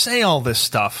here and say all this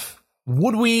stuff.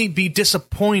 Would we be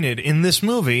disappointed in this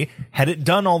movie had it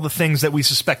done all the things that we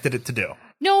suspected it to do?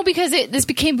 No, because this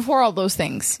became before all those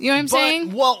things. You know what I'm saying?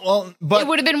 But it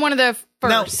would have been one of the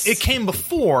first. Now, it came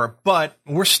before, but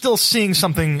we're still seeing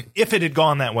something. If it had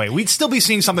gone that way, we'd still be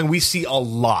seeing something we see a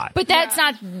lot. But that's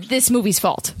not this movie's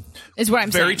fault, is what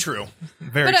I'm saying. Very true.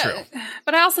 Very true.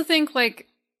 But I also think, like,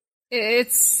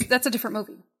 that's a different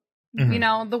movie. Mm-hmm. You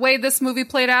know, the way this movie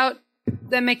played out,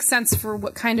 that makes sense for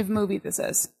what kind of movie this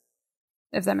is.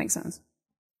 If that makes sense.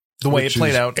 The way it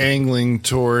played out. Angling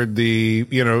toward the,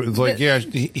 you know, it's like,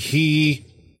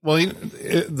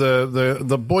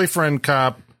 the boyfriend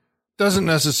cop doesn't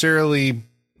necessarily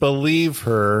believe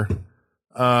her,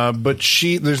 but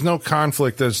there's no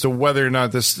conflict as to whether or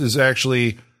not this is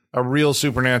actually a real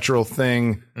supernatural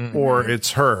thing or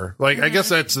it's her. Like, I guess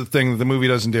that's the thing that the movie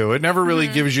doesn't do. It never really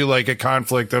gives you like a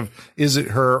conflict of, is it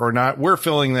her or not? We're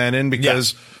filling that in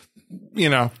because... You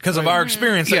know, because of our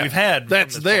experience that we've had.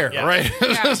 That's there, right?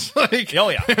 It's like,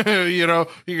 you know,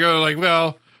 you go like,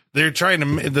 well, they're trying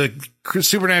to, the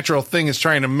supernatural thing is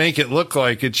trying to make it look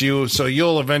like it's you. So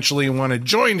you'll eventually want to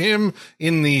join him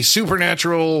in the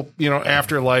supernatural, you know,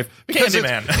 afterlife. Because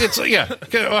it's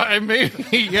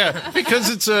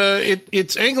because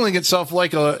it's angling itself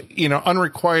like a, you know,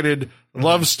 unrequited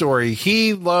love story.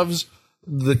 He loves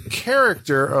the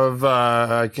character of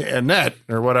Annette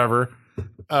or whatever.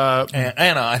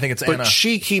 Anna, I think it's Anna. But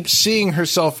she keeps seeing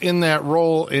herself in that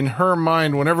role in her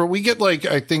mind whenever we get like,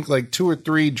 I think like 2 or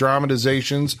 3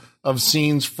 dramatizations of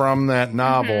scenes from that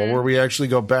novel where we actually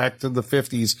go back to the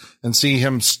 50s and see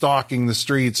him stalking the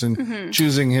streets and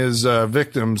choosing his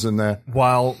victims and that.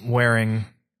 While wearing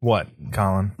what,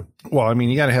 Colin? Well, I mean,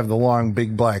 you got to have the long,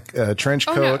 big black trench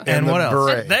coat and the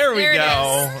beret. There we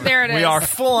go. There it is. We are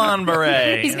full on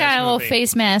beret. He's got a little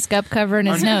face mask up covering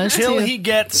his nose, Until he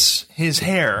gets his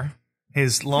hair,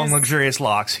 his long, luxurious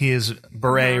locks, he is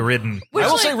beret-ridden. I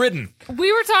will say ridden.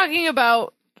 We were talking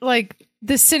about, like,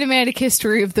 the cinematic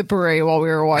history of the beret while we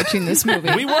were watching this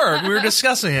movie. We were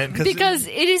discussing it because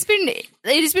it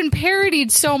has been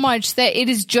parodied so much that it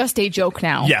is just a joke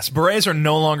now. Yes, berets are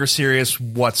no longer serious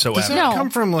whatsoever. Does that come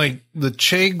from like the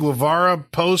Che Guevara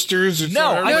posters? Or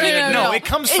no, it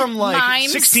comes from like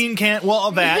mimes. 16 can. Well,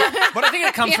 that, but I think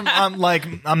it comes from like,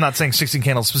 I'm not saying 16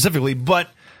 Candles specifically, but.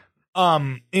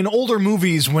 In older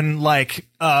movies when like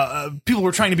people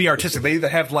were trying to be artistic, they either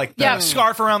have like the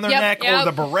scarf around their neck or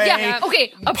the beret. Yeah.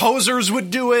 Okay, posers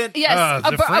would do it. Yes,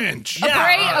 the French.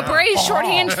 A beret is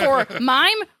shorthand for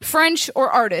mime, French, or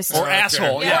artist or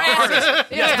asshole. Yeah,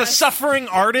 yes, the suffering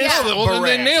artist. Yeah. Well, then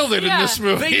they nailed it in this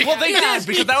movie. They did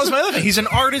because that was my other thing. He's an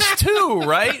artist too,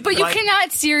 right? But you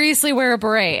cannot seriously wear a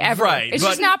beret ever. Right, it's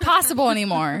just not possible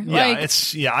anymore. Yeah, I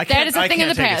can't. That is a thing of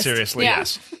the take past. It seriously. Yeah.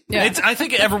 Yes. Yeah. I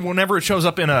think whenever it shows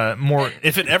up in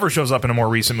if it ever shows up in a more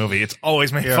recent movie, it's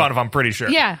always made fun of, I'm pretty sure.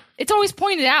 Yeah. It's always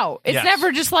pointed out. It's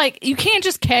never just like, you can't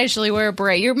just casually wear a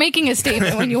beret. You're making a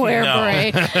statement when you wear a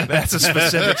beret. That's a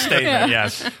specific statement,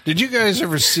 yes. Did you guys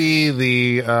ever see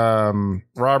the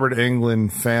Robert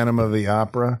Englund Phantom of the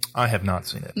Opera? I have not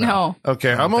seen it. No.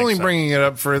 Okay, I'm only bringing it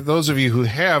up for those of you who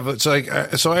have. It's like,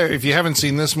 if you haven't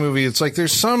seen this movie, it's like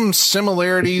there's some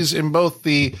similarities in both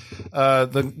the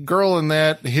girl in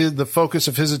that, the focus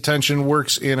of his attention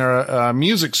works in a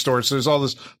music store. So there's all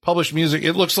this published music.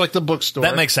 It looks like the bookstore.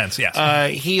 That makes sense.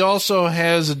 Yes. He also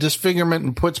has a disfigurement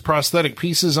and puts prosthetic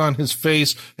pieces on his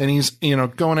face, and he's,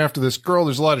 going after this girl.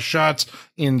 There's a lot of shots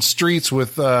in streets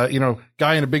with, guy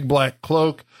in a big black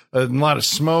cloak, a lot of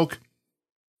smoke.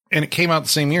 And it came out the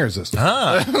same year as this.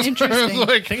 Interesting. Like,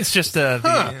 I think it's just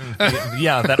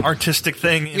that artistic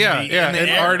thing. An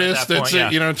artist that's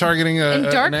targeting a. And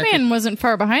Darkman wasn't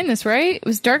far behind this, right?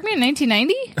 Was Darkman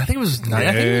 1990? I think it was.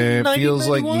 It feels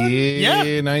like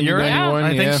 90, 91.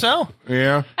 I think so.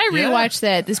 Yeah, I rewatched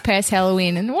that this past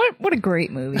Halloween, and what a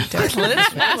great movie!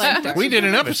 Darkman. We did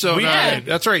an episode on it.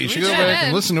 That's right. You should go back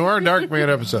and listen to our Darkman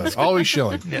episode. Always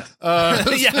shilling. Yeah,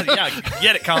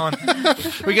 get it, Colin.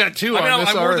 We got 2 on this.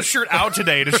 I wore the shirt out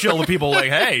today to show the people, like,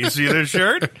 hey, you see this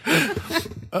shirt?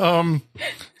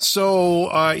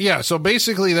 So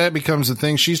basically that becomes the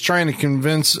thing. She's trying to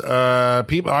convince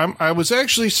people. I was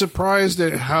actually surprised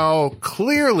at how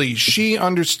clearly she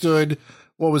understood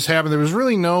what was happening. There was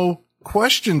really no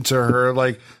question to her,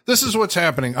 like, this is what's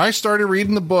happening. I started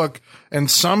reading the book, and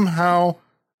somehow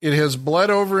it has bled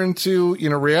over into,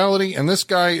 reality, and this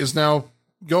guy is now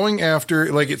going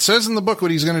after, like it says in the book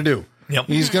what he's going to do. Yep.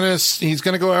 He's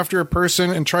gonna go after a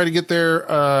person and try to get their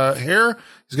hair.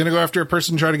 He's gonna go after a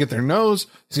person and try to get their nose.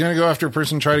 He's gonna go after a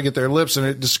person and try to get their lips, and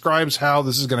it describes how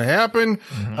this is gonna happen.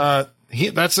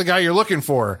 That's the guy you're looking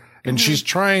for. And she's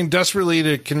trying desperately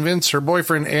to convince her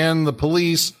boyfriend and the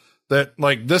police that,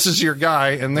 like, this is your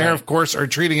guy. And they, of course, are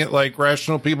treating it like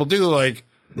rational people do. Like,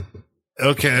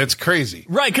 okay, that's crazy.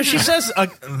 Right, because she says a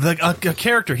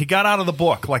character, he got out of the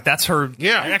book. Like, that's her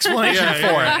explanation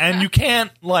for it. And you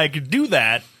can't, like, do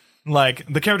that.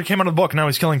 Like, the character came out of the book, and now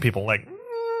he's killing people. Like,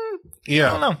 I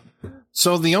don't know.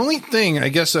 So the only thing, I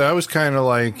guess, I was kind of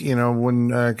like, when,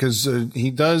 because he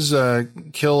does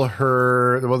kill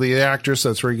her, well, the actress,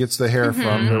 that's where he gets the hair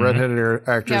from, the redheaded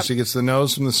actress. Yep. He gets the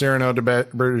nose from the Cyrano de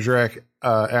Bergerac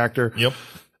actor. Yep.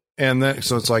 And then,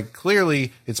 so it's like,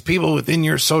 clearly, it's people within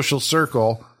your social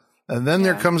circle. And then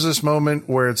there comes this moment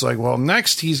where it's like, well,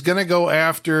 next he's going to go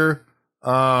after,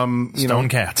 Stone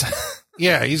Cat.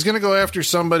 Yeah, he's going to go after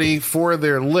somebody for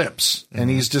their lips, and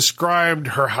he's described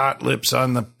her hot lips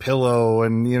on the pillow,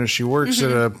 and, she works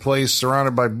at a place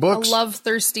surrounded by books. A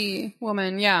love-thirsty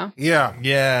woman, yeah.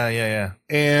 Yeah.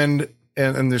 And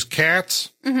there's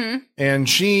cats, and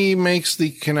she makes the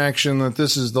connection that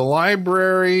this is the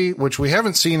library, which we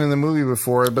haven't seen in the movie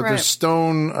before, but there's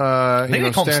stone, I think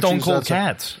they call them Stone Cold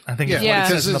Cats. I think it's what it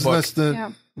says in the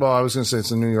book. Well, I was going to say it's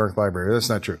the New York Library. That's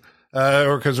not true.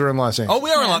 Or because we're in Los Angeles. Oh,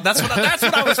 we are in Los Angeles. That's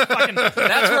what I was fucking.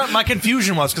 That's where my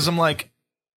confusion was, because I'm like,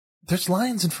 there's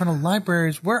lions in front of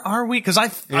libraries. Where are we? Because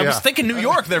I was thinking New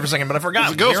York there for a second, but I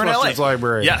forgot. It's a Ghostbusters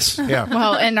library. Yes. Yeah.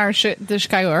 Well, and the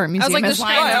Chicago Art Museum has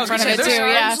lions in front of it too.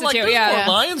 There's more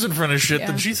lions in front of shit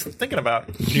than she's thinking about.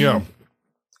 Yeah.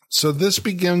 So this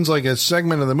begins like a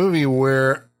segment of the movie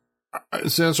where,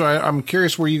 so that's why I'm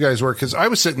curious where you guys were, because I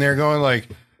was sitting there going like,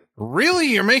 really?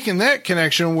 You're making that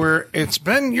connection where it's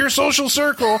been your social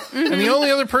circle and the only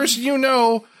other person you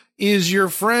know is your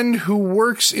friend who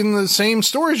works in the same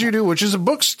store as you do, which is a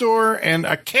bookstore, and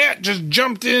a cat just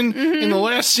jumped in the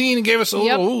last scene and gave us a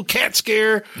little cat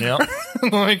scare. Yeah.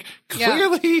 Like,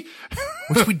 clearly.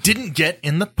 Which we didn't get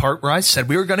in the part where I said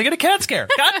we were going to get a cat scare.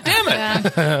 God damn it.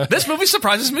 Yeah. This movie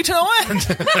surprises me to no end.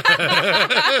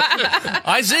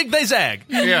 I zig, they zag.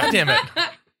 Yeah. God damn it.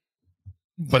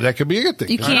 But that could be a good thing.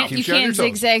 You can't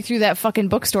zigzag through that fucking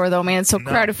bookstore, though, man. It's so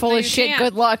crowded full of shit.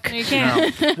 Good luck. You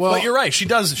can't. No. Well, but you're right. She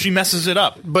does. She messes it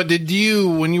up. But did you,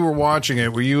 when you were watching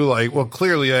it, were you like, well,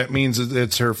 clearly that means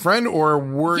it's her friend, or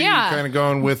were you kind of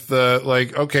going with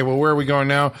like, okay, well, where are we going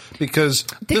now? Because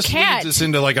this leads us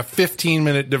into like a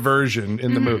 15-minute diversion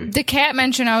in the movie. The cat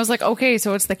mention, I was like, okay,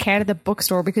 so it's the cat at the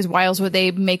bookstore, because why else would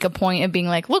they make a point of being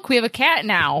like, look, we have a cat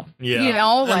now? Yeah.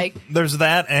 Like. There's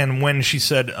that, and when she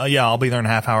said, yeah, I'll be there in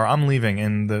a half hour, I'm leaving,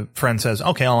 and the friend says,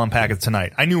 okay, I'll unpack it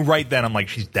tonight. I knew right then, I'm like,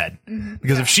 she's dead.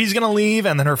 Because if she's going to leave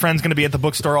and then her friend's going to be at the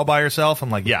bookstore all by herself, I'm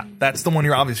like, yeah, that's the one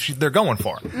you're obviously, they're going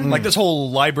for. Like this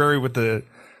whole library with the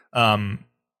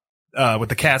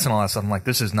cats and all that stuff, I'm like,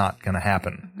 this is not going to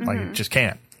happen. Like, it just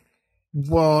can't.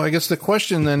 Well, I guess the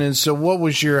question then is, so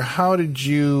how did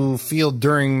you feel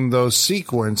during those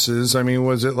sequences? I mean,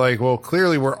 was it like, well,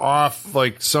 clearly we're off,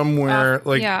 like somewhere,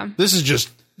 this is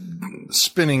just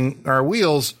spinning our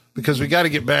wheels because we got to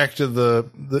get back to the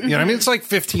I mean, it's like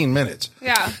 15 minutes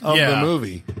of the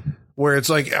movie where it's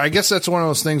like, I guess that's one of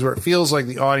those things where it feels like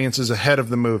the audience is ahead of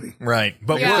the movie. Right.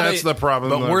 But that's the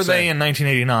problem. But were they in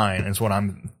 1989 is what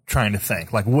I'm trying to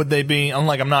think. Like, would they be,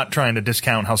 I'm not trying to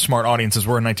discount how smart audiences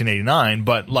were in 1989,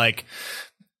 but like,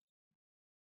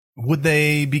 would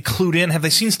they be clued in? Have they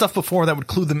seen stuff before that would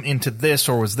clue them into this,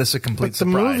 or was this a complete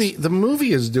surprise? The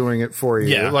movie is doing it for you.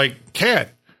 Yeah. Like, Cat,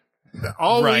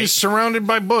 always surrounded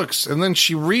by books, and then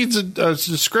she reads a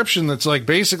description that's like,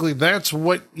 basically that's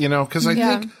what, because I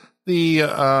think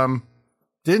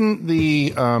didn't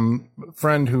the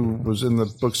friend who was in the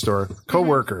bookstore,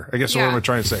 coworker, I guess what am I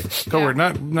trying to say? Coworker,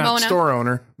 not Mona. Store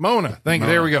owner. Mona. Thank you.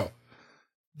 There we go.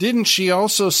 Didn't she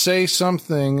also say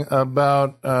something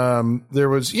about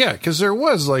because there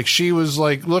was like, she was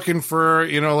like looking for,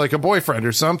 like a boyfriend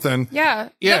or something. Yeah.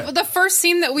 The first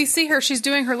scene that we see her, she's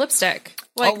doing her lipstick.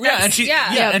 Like,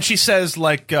 and she says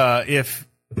like if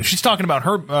she's talking about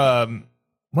her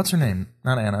what's her name?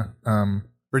 Not Anna.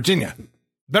 Virginia.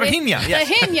 Virginia, yes.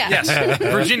 Yes.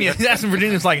 Virginia. Yes, and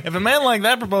Virginia's like, if a man like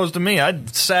that proposed to me,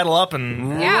 I'd saddle up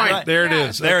and... Right, there it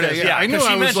is. There it is. Yeah, I knew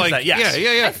I was like... That. Yes.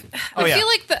 Yeah.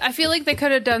 I feel like they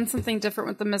could have done something different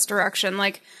with the misdirection.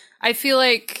 Like, I feel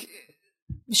like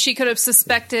she could have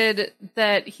suspected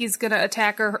that he's going to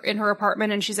attack her in her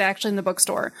apartment and she's actually in the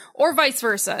bookstore, or vice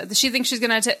versa. She thinks she's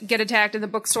going to get attacked in the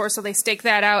bookstore, so they stake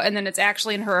that out, and then it's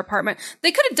actually in her apartment.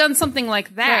 They could have done something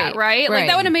like that, right? Like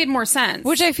that would have made more sense.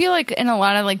 Which I feel like in a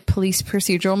lot of like police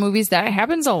procedural movies, that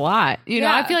happens a lot. You know,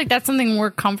 I feel like that's something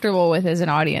we're comfortable with as an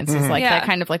audience. Is like that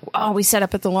kind of like, oh, we set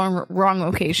up at the wrong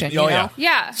location. Oh, you know?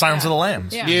 yeah. Silence of the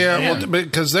Lambs. Yeah, well,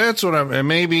 because that's what I'm. And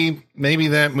maybe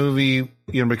that movie,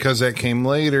 you know, because that came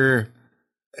later,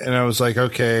 and I was like,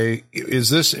 okay, is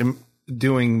this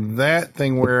doing that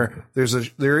thing where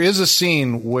there is a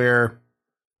scene where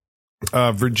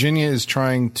Virginia is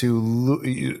trying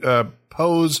to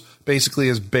pose basically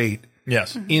as bait,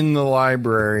 in the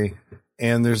library,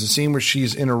 and there's a scene where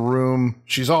she's in a room,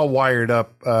 she's all wired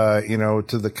up, you know,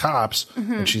 to the cops,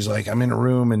 and she's like, I'm in a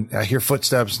room and I hear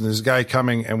footsteps and there's a guy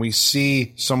coming, and we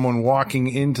see someone walking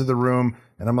into the room,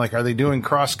 and I'm like, are they doing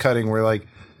cross-cutting where like,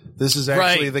 this is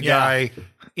actually the guy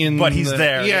but he's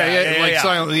there.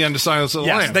 The end of Silence of the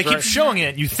Lambs. They keep showing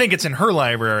it. You think it's in her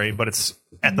library, but it's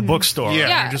at the bookstore. Yeah.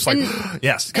 And you're just like,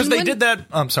 yes. Because they did that.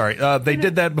 I'm sorry. They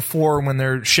did that before when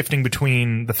they're shifting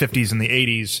between the 50s and the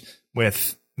 80s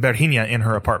with Virginia in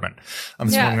her apartment.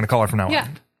 That's what I'm going to call her from now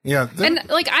on. Yeah. And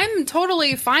like, I'm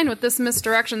totally fine with this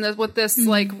misdirection, with this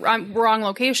like wrong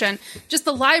location. Just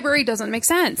the library doesn't make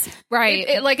sense.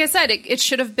 Right. Like I said, it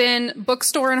should have been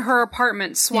bookstore and her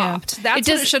apartment swapped. Yeah. That's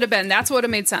what it should have been. That's what it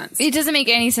made sense. It doesn't make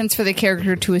any sense for the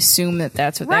character to assume that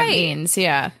that's what that means.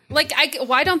 Yeah. Like,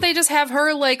 why don't they just have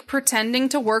her like pretending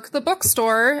to work the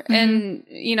bookstore and,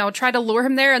 you know, try to lure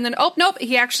him there, and then, oh, nope,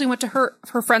 he actually went to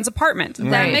her friend's apartment.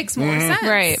 That makes more sense.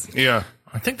 Right. Yeah.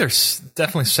 I think they're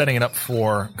definitely setting it up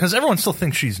for, because everyone still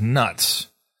thinks she's nuts.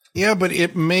 Yeah, but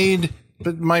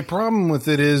but my problem with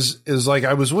it is like,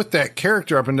 I was with that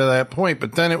character up until that point,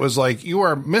 but then it was like, you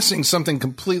are missing something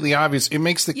completely obvious. It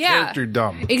makes the character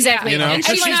dumb. Exactly. You know?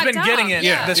 Because she's been getting it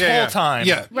this whole time.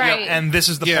 Yeah. Right. And this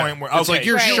is the point where, it's like,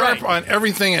 you're sharp on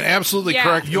everything and absolutely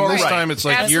correct. You're this time it's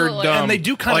like, you're dumb. And they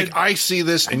do kind of, like, I see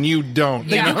this and you don't.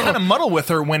 They do kind of muddle with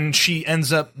her when she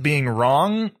ends up being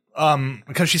wrong.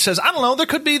 Because she says, I don't know,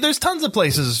 there's tons of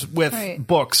places with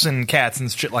books and cats and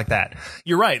shit like that.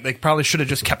 You're right. They probably should have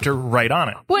just kept her right on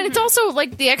it. Well, it's also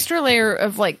like the extra layer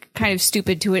of like kind of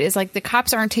stupid to it is like the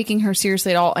cops aren't taking her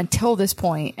seriously at all until this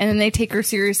point, and then they take her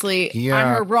seriously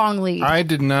on her wrong lead. I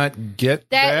did not get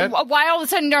that. Why all of a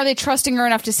sudden are they trusting her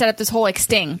enough to set up this whole like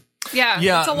sting? Yeah,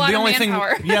 it's a lot of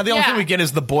manpower. The only thing we get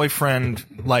is the boyfriend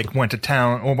like went to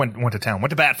town, went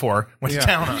to bat for, went to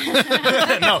town on.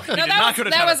 No, he did not go to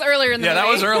town. That was earlier in the movie. that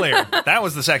was earlier. That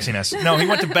was the sexiness. No, he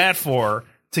went to bat for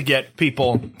to get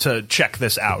people to check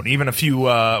this out. Even a few,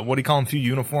 what do you call them? A few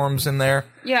uniforms in there.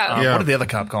 Yeah. What did the other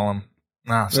cop call him?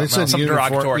 Something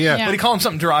derogatory. Yeah. But he called him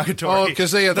something derogatory. Oh,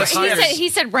 because they have he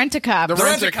said rent-a-cop. The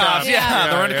rent-a-cops.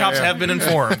 Yeah. The rent-a-cops have been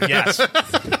informed. Yes.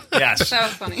 Yes. That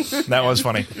was funny. That was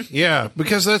funny. Yeah,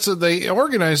 because they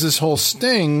organized this whole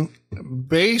sting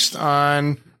based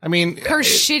on, I mean, her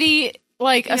shitty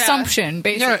assumption,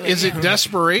 basically. Yeah, is it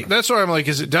desperation? That's what I'm like.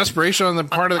 Is it desperation on the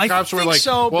part of the cops? Where like,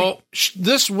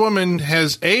 this woman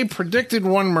has predicted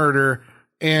one murder,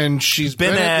 and she's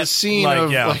been at the scene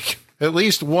of at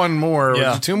least one more.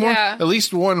 Yeah. Two more? Yeah. At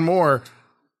least one more.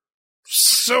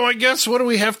 So I guess what do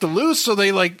we have to lose? So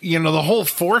they the whole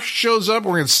force shows up.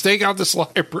 We're going to stake out this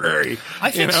library.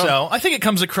 I think so. I think it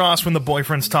comes across when the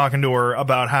boyfriend's talking to her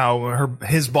about how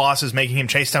his boss is making him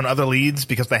chase down other leads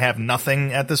because they have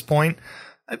nothing at this point.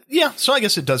 Yeah. So I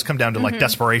guess it does come down to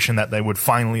desperation that they would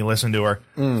finally listen to her.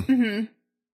 Mm-hmm.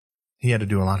 He had to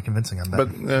do a lot of convincing on that.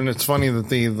 But then it's funny that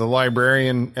the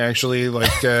librarian actually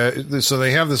so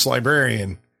they have this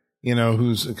librarian,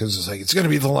 because it's like, it's going to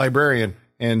be the librarian.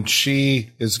 And she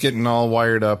is getting all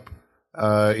wired up,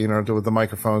 with the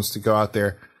microphones to go out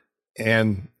there.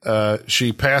 And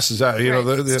she passes out.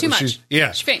 It's too much.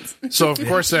 She faints. So, of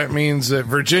course, that means that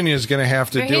Virginia is going to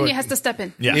have to do it. Virginia has to step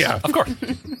in. Yes, yeah, of course.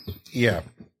 Yeah.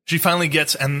 She finally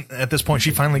gets, and at this point,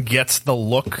 the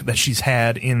look that she's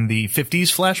had in the 50s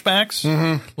flashbacks.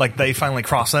 Mm-hmm. Like, they finally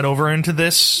cross that over into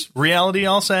this reality,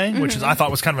 I'll say, which I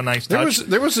thought was kind of a nice touch.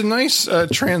 There was a nice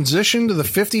transition to the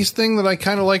 50s thing that I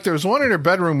kind of liked. There was one in her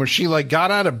bedroom where she,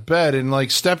 got out of bed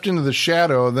and, stepped into the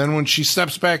shadow. And then when she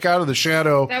steps back out of the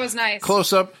shadow... That was nice.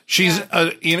 Close up, she's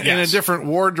in a different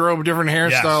wardrobe, different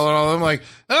hairstyle and all. I'm like,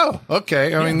 oh,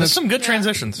 okay. I mean, there's some good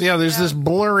transitions. Yeah, there's this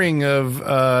blurring of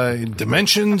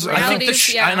dimensions. I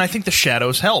think the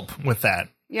shadows help with that.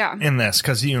 Yeah. In this,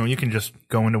 because you can just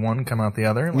go into one, come out the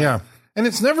other. Yeah, and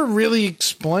it's never really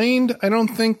explained. I don't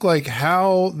think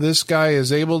how this guy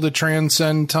is able to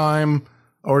transcend time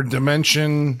or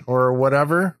dimension or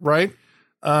whatever. Right?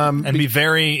 And be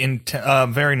very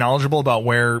very knowledgeable about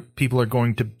where people are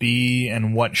going to be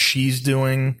and what she's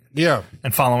doing. Yeah.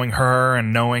 And following her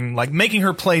and knowing, like, making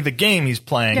her play the game he's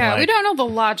playing. Yeah, like, we don't know the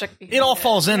logic behind it. All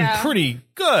falls in pretty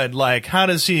good. Like, how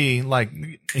does he, like,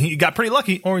 he got pretty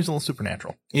lucky, or he's a little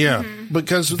supernatural. Yeah.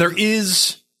 Because there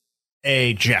is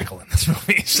a jackal in this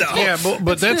movie. So yeah,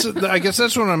 but that's, I guess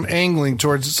that's what I'm angling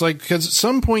towards. It's like, because at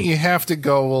some point you have to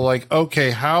go, well, like, okay,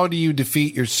 how do you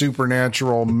defeat your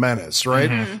supernatural menace, right?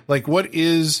 Mm-hmm. Like, what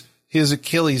is his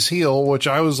Achilles heel? Which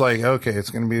I was like, okay, it's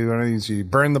going to be one of these, you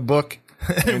burn the book.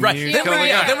 Right.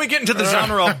 Then we get into the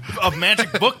genre of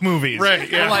magic book movies. Right.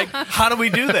 Yeah. We're like, how do we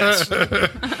do this?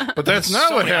 But that's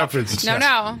not what happens.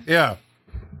 No. Yeah.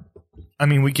 I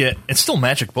mean, it's still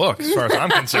magic book as far as I'm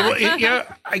concerned. Yeah,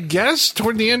 I guess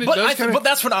toward the end it does kind of. But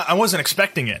that's what I wasn't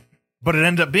expecting it. But it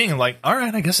ended up being like, all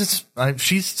right, I guess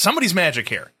she's somebody's magic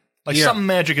here. Like some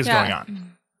magic is going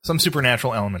on. Some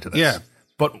supernatural element to this. Yeah.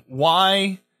 But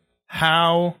why,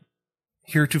 how,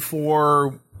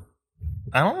 heretofore,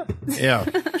 I don't know. Yeah.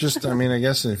 Just, I mean, I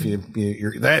guess if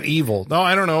you're that evil. No,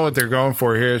 I don't know what they're going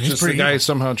for here. It's just the guy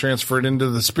somehow transferred into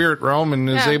the spirit realm and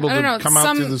is able to come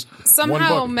out through this somehow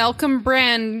one book. Malcolm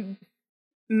Brand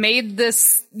made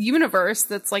this universe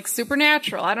that's like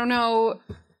supernatural. I don't know.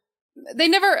 They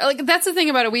never, like, that's the thing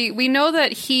about it. We know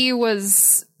that he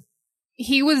was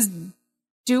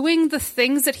doing the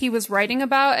things that he was writing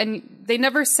about, and they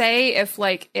never say if,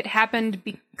 like, it happened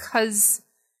because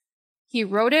he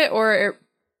wrote it or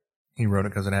he wrote it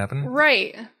because it happened.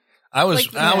 Right. I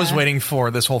was waiting for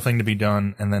this whole thing to be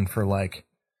done and then for, like,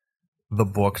 the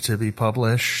book to be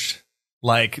published.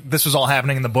 Like, this was all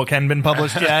happening and the book hadn't been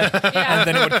published yet. And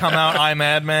then it would come out, I,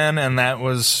 Madman, and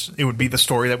it would be the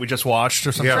story that we just watched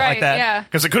or something like that. Yeah.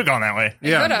 Because it could have gone that way.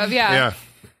 It could have,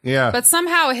 Yeah. But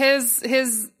somehow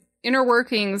his inner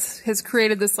workings has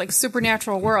created this, like,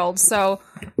 supernatural world. So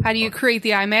how do you create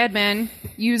the I, Madman?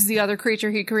 Use the other creature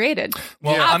he created.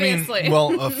 Well, obviously. I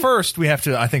mean, first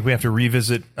I think we have to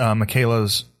revisit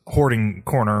Michaela's hoarding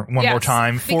corner one more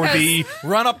time for the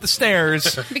run up the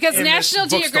stairs. Because National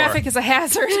Geographic is a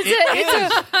hazard.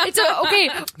 Okay,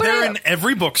 but they're in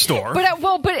every bookstore.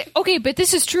 But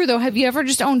this is true though. Have you ever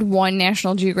just owned one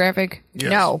National Geographic?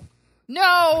 Yes.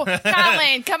 No,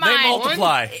 Colin, come on. They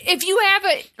multiply. If you have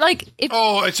a, like...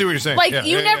 I see what you're saying. Like,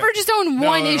 you never just own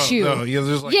one issue. No,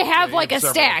 you have, like, a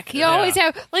stack. You always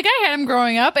have... Like, I had them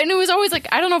growing up, and it was always, like,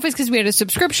 I don't know if it's because we had a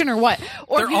subscription or what.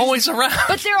 Or they're always around.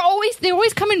 But they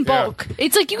always come in bulk. Yeah.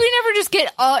 It's like, you can never just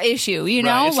get a issue, you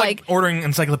know? It's like ordering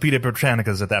Encyclopedia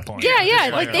Britannicas at that point. Yeah.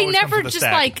 Like, they never just,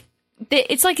 like...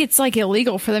 It's like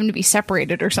illegal for them to be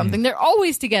separated or something. They're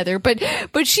always together, but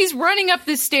she's running up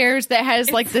the stairs that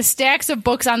has like the stacks of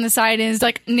books on the side and is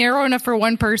like narrow enough for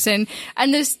one person.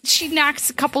 And she knocks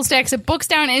a couple stacks of books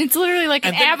down, and it's literally like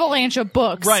an avalanche of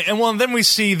books. Right, and then we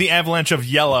see the avalanche of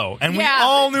yellow, and we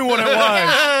all knew what it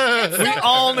was. We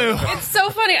all knew. It's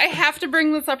so funny. I have to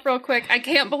bring this up real quick. I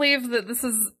can't believe that this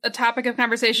is a topic of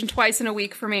conversation twice in a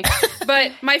week for me.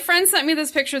 But my friend sent me this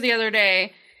picture the other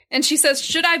day. And she says,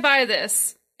 should I buy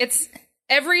this? It's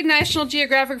every National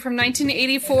Geographic from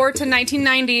 1984 to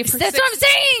 1990 for That's what I'm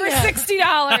saying! For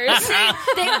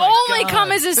 $60. They only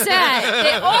come as a set.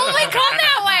 They only come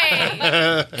that way.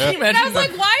 And I was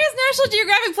like, why is National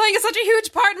Geographic playing such a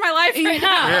huge part in my life right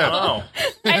now?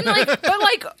 And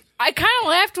I kind of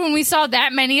laughed when we saw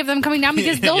that many of them coming down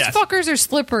because those fuckers are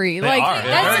slippery. They are.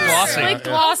 That's very glossy. like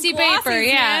glossy paper,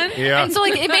 yeah. And so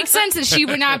it makes sense that she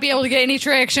would not be able to get any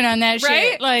traction on that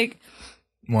shit. Like,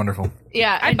 wonderful.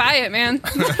 Yeah, I'd buy it, man.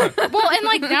 Well, and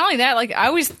like not only that, like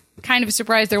I was kind of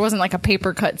surprised there wasn't like a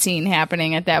paper cut scene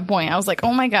happening at that point. I was like,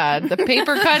 oh my god, the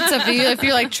paper cuts if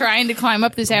you're like trying to climb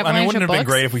up this avalanche. Wouldn't of it have books?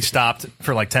 been great if we stopped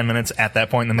for like 10 minutes at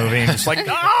that point in the movie and just like,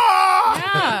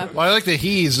 Yeah. Well, I like that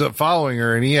he's following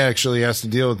her, and he actually has to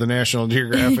deal with the National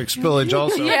Geographic spillage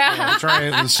also.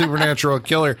 Trying the supernatural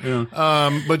killer.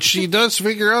 Yeah. But she does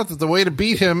figure out that the way to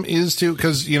beat him is to,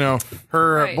 because,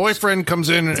 her boyfriend comes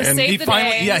in and he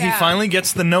finally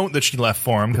gets the note that she left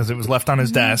for him because it was left on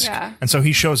his desk. Yeah. And so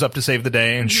he shows up to save the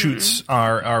day and shoots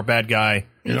our bad guy.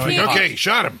 Okay,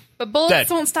 shot him. But bullets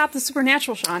won't stop the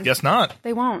supernatural, Sean. Guess not.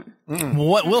 They won't.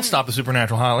 What will stop the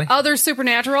supernatural, Holly? Other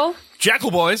supernatural. Jackal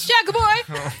Boys. Jackal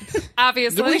Boy.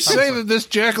 Obviously. Did we say that this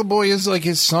Jackal Boy is like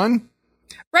his son?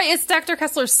 Right, it's Dr.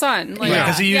 Kessler's son.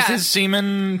 Because he used his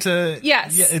semen to...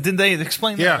 Yes. Yeah, did they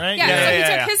explain that, right? Yeah, so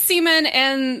he took his semen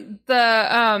and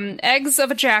the eggs of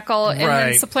a jackal and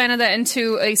then supplanted that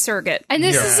into a surrogate. And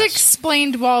this is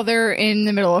explained while they're in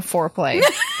the middle of foreplay.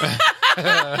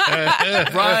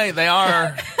 Right, they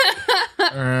are.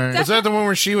 Was that the one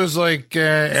where she was like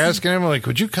asking him, like,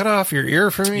 "Would you cut off your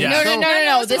ear for me?" Yeah.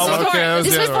 No. This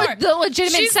is for the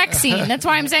legitimate sex scene. That's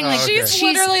why I'm saying, like, she's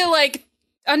literally like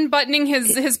unbuttoning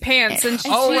his pants, and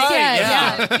she's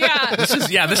yeah.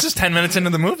 This is 10 minutes into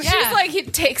the movie. She's like, he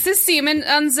takes his semen,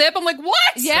 unzip. I'm like, what?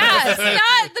 Yeah, It's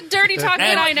not the dirty talk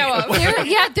that I know of.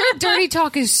 Their dirty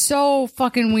talk is so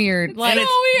fucking weird. Like, weird.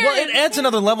 Well, it adds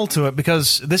another level to it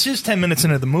because this is 10 minutes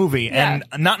into the movie, and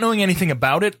not knowing anything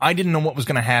about it, I didn't know what was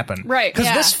going to happen. Right.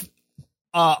 Because this,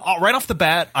 right off the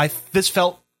bat, this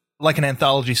felt like an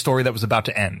anthology story that was about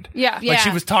to end. Yeah. Like she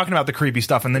was talking about the creepy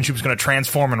stuff, and then she was going to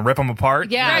transform and rip them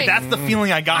apart. Yeah. Like, that's the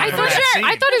feeling I got. I thought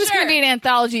it was going to be an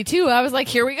anthology too. I was like,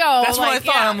 here we go. That's what I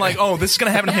thought. I'm like, oh, this is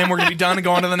going to happen to him. We're going to be done and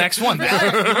go on to the next one.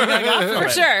 For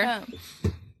sure.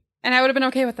 And I would have been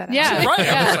okay with that. Yeah. Right.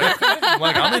 I was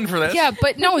like, I'm in for this. Yeah,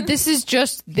 but no, this is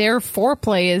just their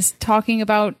foreplay is talking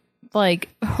about like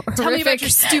Tell me about your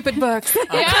stupid books.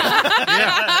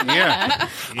 Yeah.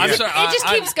 I'm sorry, it just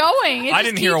keeps going. I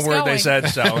didn't hear a word they said,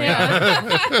 so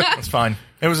that's fine.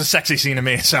 It was a sexy scene to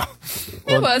me, so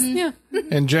it was. Yeah.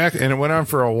 And it went on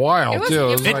for a while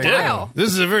too. It did.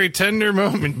 This is a very tender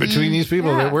moment between these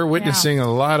people that we're witnessing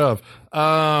a lot of.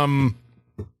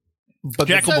 But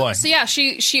Jackal Boy. So yeah,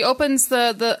 she opens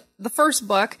the first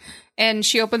book, and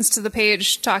she opens to the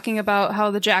page talking about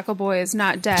how the Jackal Boy is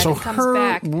not dead. So and comes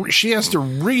back. She has to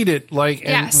read it,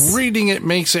 and reading it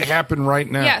makes it happen right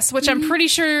now. Yes, which I'm pretty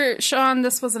sure, Sean,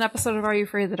 this was an episode of Are You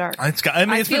Afraid of the Dark? It's been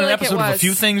an episode of a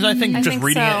few things, I think, just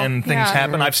reading it and things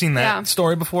happen. I've seen that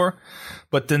story before.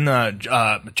 But then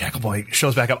Jackal Boy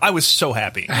shows back up. I was so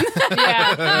happy.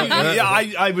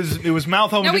 I was. It was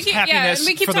mouth open just happiness and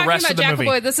we keep for the rest of the Jackal movie.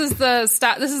 Boy. This is the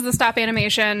stop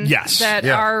animation. that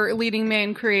our leading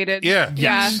man created. Yeah.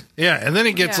 Yes. Yeah. And then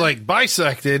it gets like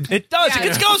bisected. It does. It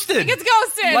gets ghosted. It gets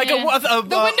ghosted. Like a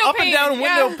the window up pane. and down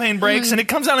window pane breaks, and it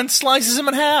comes out and slices him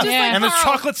in half. And there's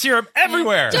chocolate syrup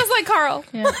everywhere. Just like Carl.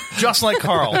 Just like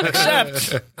Carl.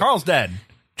 Except Carl's dead.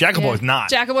 Jackal Boy's not.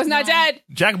 Jackal Boy's not dead.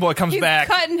 Jackal Boy comes He's back.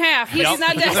 cut in half. He's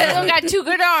not dead. He's got two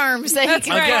good arms that he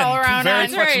can roll around very on.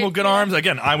 flexible, good arms.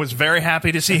 Again, I was very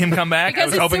happy to see him come back.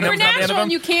 Because I was hoping that was not the end of Supernatural, him.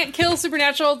 and you can't kill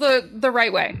Supernatural the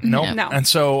right way. Nope. No. And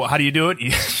so, how do you do it?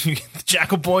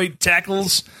 Jackal Boy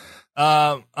tackles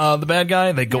the bad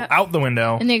guy. They go out the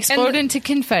window, And they explode into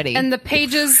confetti. And the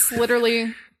pages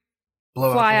literally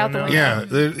fly out the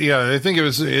window. I think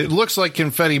it looks like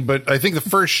confetti, but I think the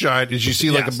first shot is you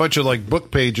see like a bunch of like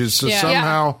book pages. So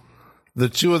somehow the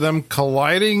two of them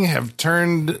colliding have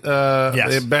turned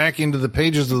it back into the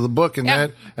pages of the book,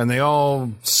 and and they all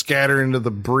scatter into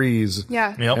the breeze.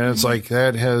 Yeah. Yep. And it's like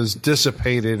that has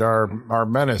dissipated our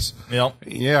menace. Yep.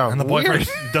 Yeah. And the boyfriend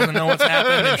doesn't know what's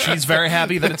happened, and she's very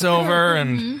happy that it's over,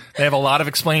 and they have a lot of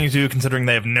explaining to do considering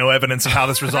they have no evidence of how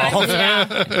this resolved.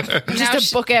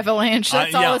 Just a book avalanche.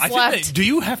 That's all that's left. Do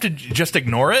you have to just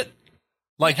ignore it?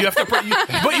 Like you have to, but you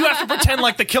have to pretend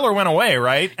like the killer went away,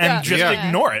 right? And just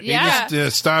ignore it. He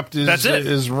just stopped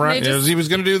his run. He was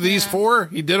going to do these four.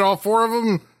 He did all four of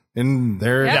them. And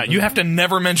there, you have to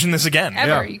never mention this again.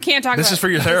 Ever. You can't talk about this is for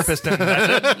your therapist. And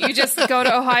that's it. You just go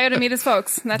to Ohio to meet his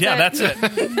folks. That's it. That's it.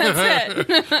 That's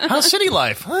it. How's city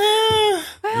life?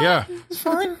 It's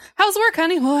fine. How's work,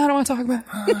 honey? Well, I don't want to talk about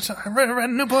it. I read a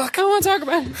new book. I don't want to talk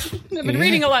about it. I've been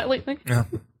reading a lot lately. Yeah.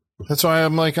 That's why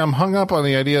I'm hung up on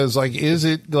the idea is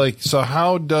it like, so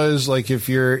how does, like, if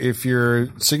your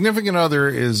significant other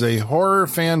is a horror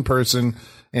fan person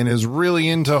and is really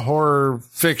into horror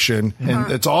fiction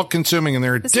and it's all consuming and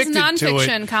they're addicted to it. This is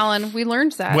nonfiction, Colin. We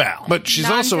learned that. Well, but she's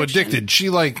also addicted. She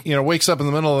wakes up in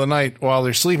the middle of the night while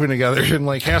they're sleeping together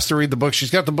and has to read the book.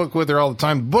 She's got the book with her all the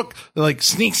time. The book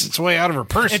sneaks its way out of her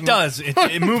purse. It does.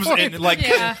 It moves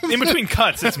in between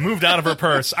cuts. It's moved out of her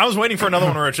purse. I was waiting for another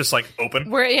one where it's just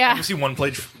open. You see one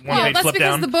page that's flip because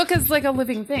down. the book is like a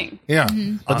living thing. Yeah.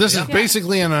 But this is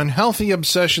basically an unhealthy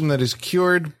obsession that is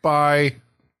cured by...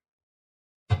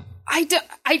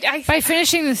 by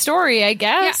finishing the story, I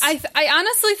guess. Yeah, I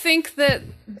honestly think that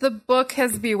the book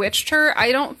has bewitched her.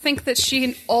 I don't think that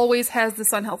she always has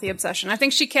this unhealthy obsession. I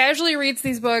think she casually reads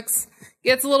these books,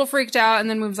 gets a little freaked out, and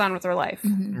then moves on with her life.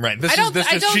 Right.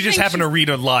 She just happened to read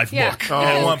a live book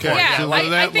at one point. Yeah, So I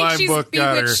think live she's book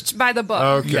got her. bewitched by the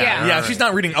book. Okay. Yeah, she's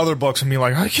not reading other books and being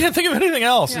like, I can't think of anything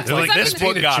else. It's like, this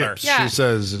book got her. Yeah. She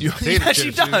says.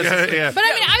 She does. Yeah. But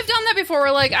I mean, I've done that before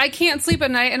where I can't sleep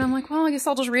at night and I'm like, well, I guess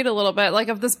I'll just read a little bit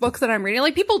of this book that I'm reading.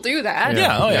 Like, people do that.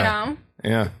 Yeah. You know?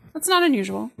 Yeah. That's not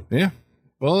unusual. Yeah.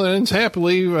 Well, it ends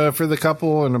happily for the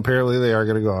couple, and apparently they are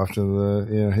going to go off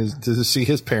to to see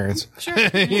his parents. Sure.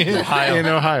 in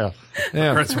Ohio.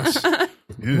 Yeah. Christmas.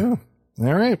 Yeah.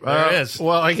 All right. There it is.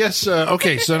 Well, I guess,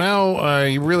 okay, so now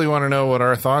you really want to know what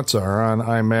our thoughts are on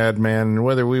I'm Madman and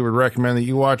whether we would recommend that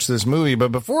you watch this movie.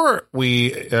 But before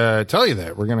we tell you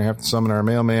that, we're going to have to summon our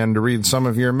mailman to read some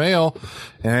of your mail.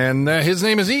 And his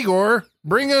name is Igor.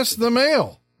 Bring us the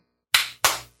mail.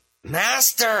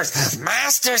 Masters,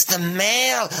 the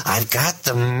mail. I've got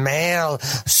the mail.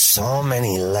 So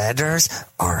many letters.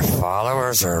 Our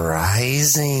followers are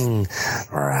rising.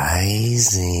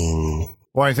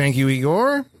 Why, thank you,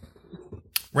 Igor.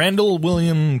 Randall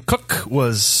William Cook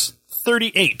was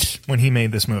 38 when he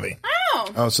made this movie.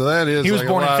 Oh, so that is. He was like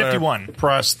born a lot in 51. Of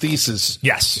prosthesis.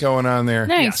 Yes. Going on there.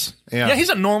 Nice. Yes. Yeah, he's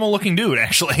a normal looking dude,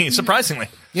 actually, surprisingly.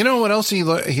 You know what else he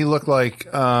looked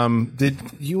like? Did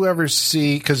you ever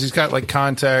see, because he's got like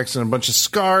contacts and a bunch of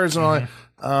scars and all that.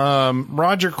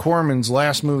 Roger Corman's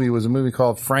last movie was a movie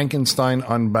called Frankenstein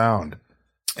Unbound.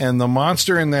 And the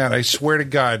monster in that, I swear to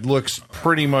God, looks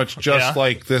pretty much just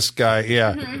like this guy.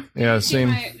 Yeah. Mm-hmm. Yeah. Did Same.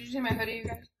 you see my hoodie, you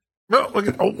guys? Oh, look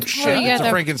at, shit. It's a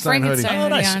Frankenstein hoodie. Oh,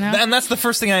 nice. And that's the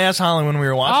first thing I asked Holly when we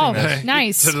were watching this.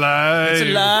 Nice. It's alive. It's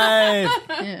alive.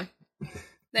 Yeah.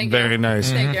 Thank you. Very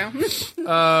nice. Thank you.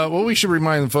 Well, we should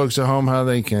remind the folks at home how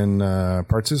they can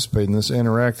participate in this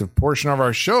interactive portion of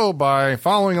our show by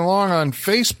following along on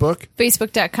Facebook,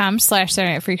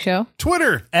 Facebook.com/Saturday Night Freak Show,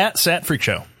 Twitter,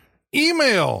 @SatFreakShow.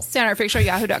 Email.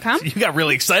 SaturdayNightFreakShow@yahoo.com. You got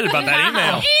really excited about that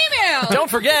email.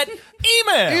 Don't forget,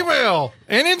 email.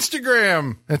 And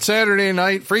Instagram at Saturday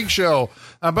Night Freak Show.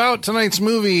 About tonight's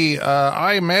movie,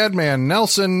 I Madman,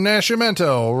 Nelson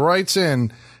Nascimento writes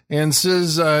in and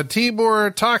says,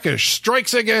 Tibor Takish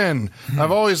strikes again.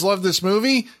 I've always loved this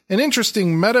movie. An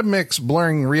interesting meta mix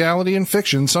blurring reality and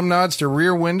fiction. Some nods to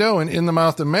Rear Window and In the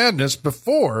Mouth of Madness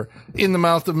before In the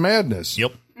Mouth of Madness.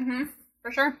 Yep. Mm-hmm.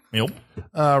 For sure. Yep.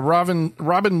 Robin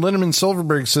Linneman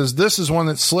Silverberg says, this is one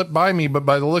that slipped by me, but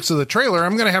by the looks of the trailer,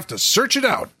 I'm going to have to search it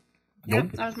out.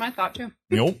 Yep. That was my thought, too.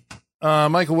 Nope.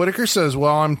 Michael Whitaker says,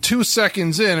 well, I'm 2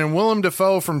 seconds in, and Willem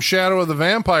Dafoe from Shadow of the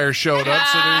Vampire showed up,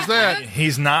 so there's that.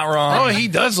 He's not wrong. Oh, he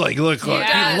does look like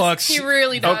He looks. He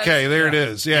really does. Okay, there it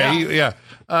is. Yeah.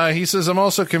 He says, I'm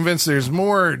also convinced there's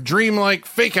more dreamlike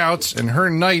fake outs, and her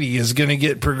nightie is going to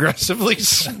get progressively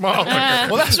smaller.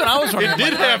 Well, that's what I was wondering. It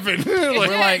did happen. We're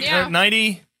like,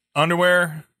 nightie,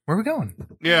 underwear. Where are we going?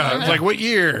 Yeah, it's like, what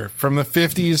year? From the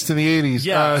 50s to the 80s.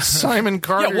 Yeah. Simon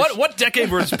Carter. Yeah, what decade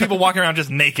were people walking around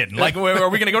just naked? Like, are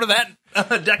we going to go to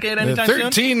that decade anytime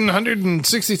soon?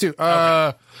 1362.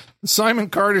 Okay. Simon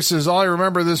Carter says, all I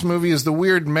remember of this movie is the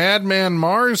weird Madman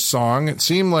Mars song. It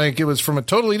seemed like it was from a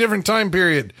totally different time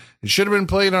period. It should have been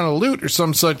played on a lute or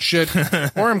some such shit.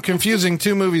 Or I'm confusing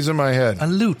two movies in my head. A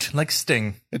lute, like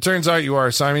Sting. It turns out you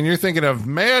are, Simon. You're thinking of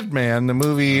Madman, the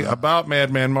movie about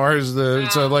Madman Mars.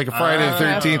 It's like a Friday the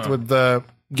 13th with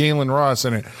Galen Ross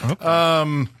in it.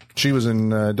 Okay. She was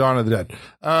in Dawn of the Dead.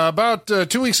 About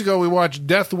 2 weeks ago, we watched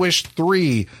Death Wish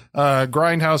 3.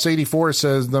 Grindhouse 84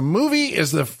 says, the movie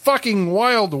is the fucking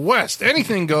Wild West.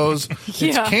 Anything goes.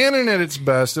 It's canon at its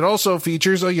best. It also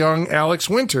features a young Alex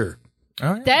Winter.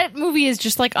 Oh, yeah. That movie is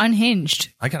just like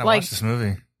unhinged. I gotta watch this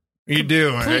movie. You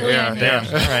do. Yeah. Damn.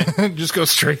 All right. Just go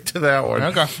straight to that one.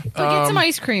 Okay. But get some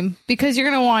ice cream because you're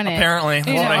going to want it. Apparently. On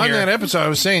that episode, I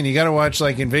was saying you got to watch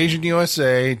like Invasion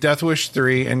USA, Death Wish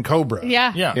 3, and Cobra.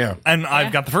 Yeah. And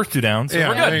I've got the first two down, so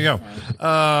we're good. There you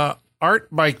go. Art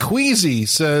by Queasy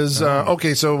says,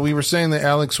 okay, so we were saying that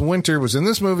Alex Winter was in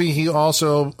this movie. He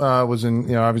also was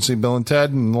in, obviously Bill and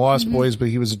Ted and The Lost Boys, but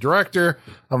he was a director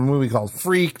of a movie called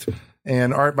Freaked.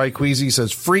 And Art by Queasy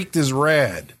says, Freaked is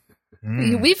rad.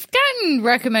 We've gotten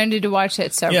recommended to watch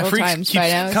it several times by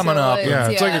now. Coming up.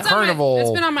 It's like a carnival. It's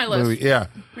been on my list. Movie. Yeah.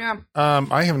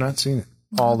 I have not seen it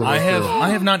all the way through.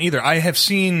 I have not either. I've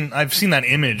seen that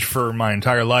image for my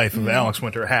entire life of Alex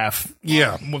Winter half.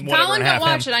 Yeah. Colin, don't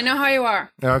watch it. I know how you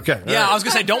are. Okay. Yeah, I was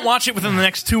going to say, don't watch it within the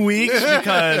next 2 weeks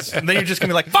because then you're just going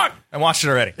to be like, fuck, I watched it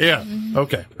already. Yeah.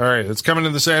 Okay. All right. It's coming to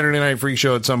the Saturday Night Freak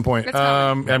Show at some point.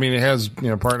 I mean, it has,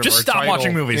 part of just our stop title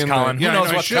watching movies, Colin. Who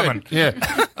knows what's coming?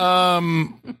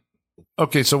 Yeah.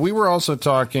 Okay, so we were also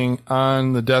talking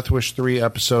on the Death Wish 3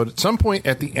 episode. At some point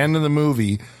at the end of the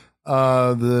movie,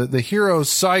 the hero's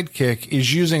sidekick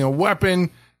is using a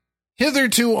weapon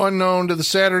hitherto unknown to the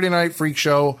Saturday Night Freak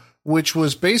Show, which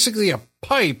was basically a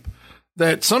pipe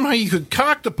that somehow you could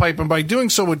cock the pipe, and by doing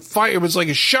so would fire. It was like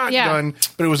a shotgun,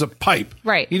 but it was a pipe.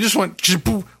 Right. You just went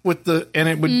with and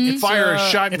it would fire a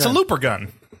shotgun. It's a looper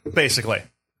gun, basically.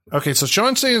 Okay, so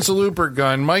Sean's saying it's a looper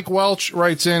gun. Mike Welch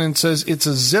writes in and says it's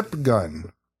a zip gun.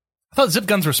 I thought zip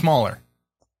guns were smaller.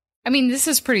 I mean, this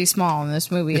is pretty small in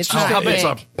this movie. It's a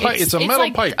metal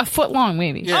like pipe. a foot long,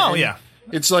 maybe. Yeah. Oh, yeah.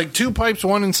 It's like two pipes,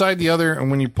 one inside the other,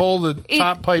 and when you pull the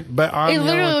top pipe on, it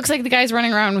literally looks like the guy's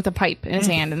running around with a pipe in his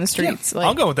hand in the streets. Yeah. Like,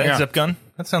 I'll go with that zip gun.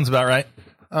 That sounds about right.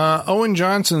 Owen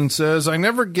Johnson says, I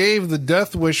never gave the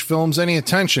Death Wish films any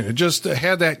attention. It just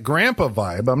had that grandpa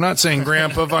vibe. I'm not saying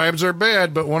grandpa vibes are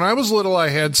bad, but when I was little, I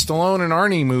had Stallone and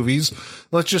Arnie movies.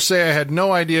 Let's just say I had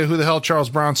no idea who the hell Charles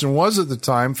Bronson was at the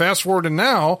time. Fast forward to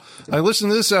now, I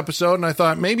listened to this episode and I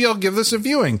thought, maybe I'll give this a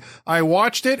viewing. I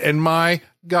watched it and my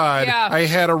God, I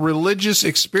had a religious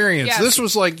experience. Yes. This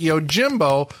was like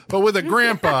Jimbo, but with a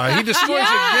grandpa. He destroys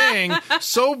a gang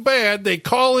so bad they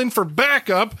call in for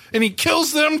backup and he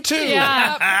kills them too.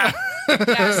 Yeah.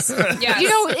 Yes.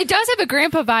 It does have a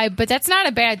grandpa vibe, but that's not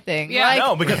a bad thing. Yeah,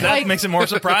 no, because that makes it more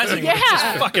surprising. Yeah. It's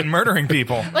just fucking murdering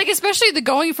people. Like, especially the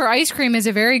going for ice cream is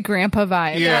a very grandpa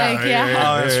vibe. Yeah,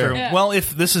 Oh, that's true. Yeah. Well,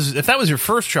 if that was your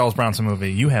first Charles Bronson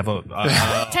movie, you have a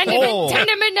 10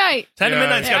 to midnight. 10 to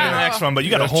midnight's got to be the next one, but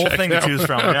you got a whole thing to choose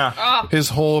from. Yeah, his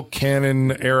whole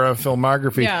canon era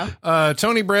filmography. Yeah.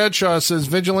 Tony Bradshaw says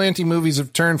vigilante movies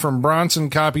have turned from Bronson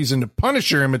copies into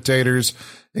Punisher imitators,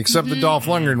 except the Dolph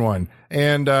Lundgren one.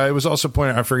 And it was also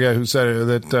pointed, I forget who said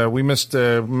it, that we missed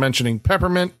mentioning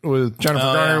Peppermint with Jennifer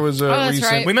Garner was recent.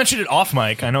 Right. We mentioned it off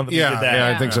mic. I know that we did that.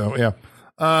 Yeah, I think so.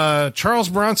 Yeah. Charles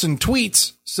Bronson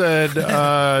tweets said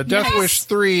Death Wish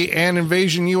 3 and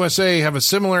Invasion USA have a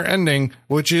similar ending,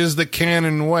 which is the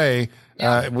canon way.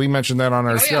 We mentioned that on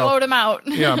our show. Load him out.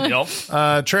 Yeah.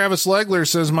 Travis Legler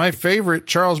says, my favorite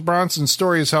Charles Bronson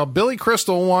story is how Billy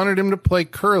Crystal wanted him to play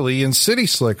Curly in City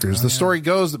Slickers. The story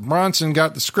goes that Bronson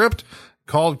got the script,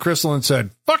 called Crystal and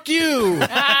said, fuck you. You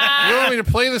want me to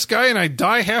play this guy and I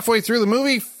die halfway through the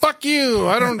movie? Fuck you.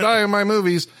 I don't die in my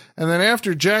movies. And then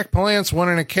after Jack Palance won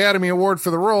an Academy Award for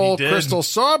the role, Crystal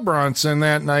saw Bronson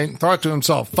that night and thought to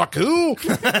himself, fuck who?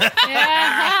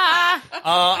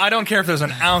 I don't care if there's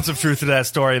an ounce of truth to that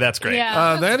story. That's great.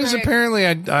 Yeah, that is apparently,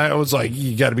 I was like,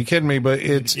 you got to be kidding me, but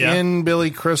it's in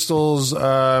Billy Crystal's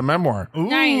memoir. Ooh,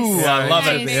 nice. I love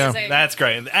it. Yeah. That's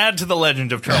great. Add to the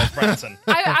legend of Charles Bronson.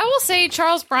 I will say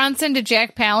Charles Bronson to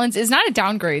Jack Palance is not a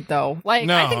downgrade, though. Like,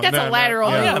 I think that's a lateral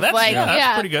move. Yeah,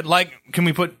 that's pretty good. Like, can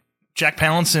we put Jack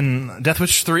Palance in Death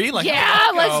Wish 3? Like,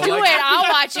 let's do it.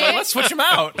 I'll watch it. Let's switch him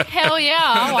out. Hell yeah,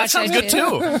 I'll watch that. Sounds good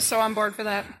too. I'm so on board for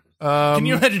that. Can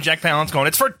you imagine Jack Palance going,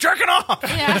 it's for jerking off?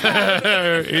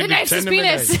 Yeah. The knife's his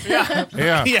penis.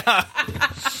 Yeah.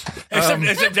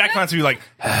 Except Jack Palance would be like,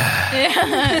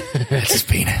 it's his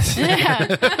penis.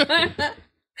 Yeah.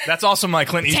 That's also my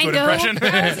Clint Eastwood impression.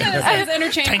 It's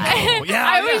interchangeable. Tango.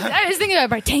 I was thinking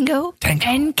about Tango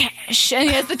and Cash. And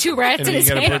he has the two rats in his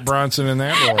hand. You got to put Bronson in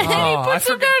that role. I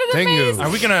forgot the face.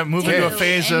 Are we going to move into a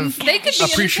phase of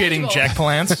appreciating Jack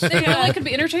Palance? They could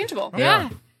be interchangeable. Yeah.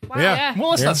 Wow. Yeah.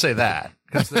 Well, let's not say that.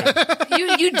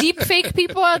 You deep fake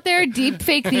people out there, deep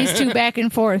fake these two back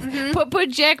and forth. Put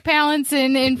Jack Palance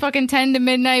in fucking 10 to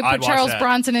midnight. Put Charles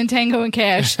Bronson in Tango and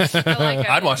Cash. I like it.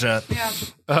 I'd watch that. Yeah.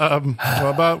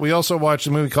 We also watched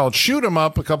a movie called Shoot 'Em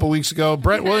Up a couple weeks ago.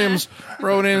 Brett Williams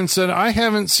wrote in and said, I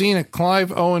haven't seen a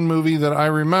Clive Owen movie that I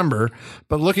remember,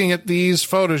 but looking at these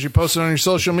photos you posted on your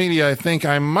social media, I think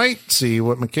I might see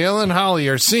what Michaela and Holly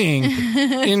are seeing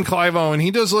in Clive Owen.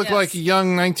 He does look like a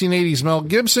young 1980s Mel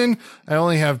Gibson. I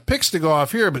only have pics to go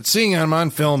off here, but seeing him on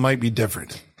film might be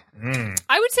different.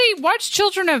 I would say watch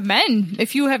Children of Men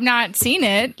if you have not seen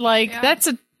it. Like, that's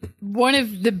one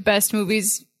of the best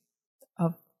movies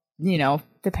of,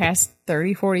 the past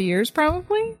 30, 40 years,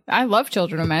 probably. I love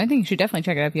Children of Men. I think you should definitely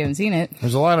check it out if you haven't seen it.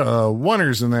 There's a lot of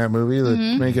wonders in that movie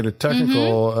that make it a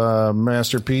technical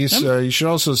masterpiece. You should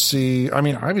also see,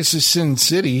 obviously Sin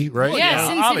City, right?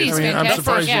 Sin City's fantastic. I'm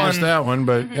surprised you missed that one,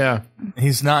 but yeah.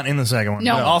 He's not in the second one.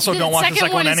 No. Also, don't watch the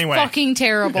second one anyway. It's fucking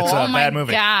terrible. It's a bad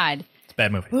movie. God. It's a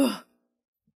bad movie.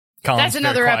 That's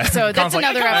another episode. That's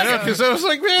another episode. Because I was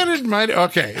like, man, it might.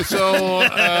 Okay, so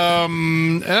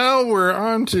now we're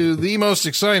on to the most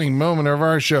exciting moment of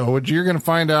our show, which you're going to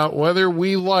find out whether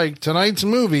we like tonight's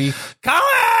movie.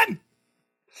 Colin!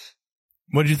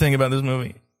 What did you think about this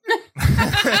movie?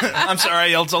 I'm sorry I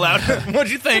yelled so loud. What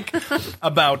did you think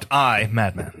about I,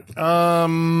 Madman?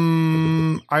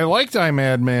 I liked I,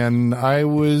 Madman.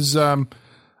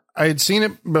 I had seen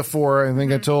it before. I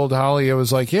think I told Holly, I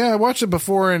was like, I watched it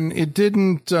before and it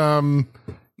didn't,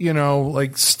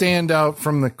 stand out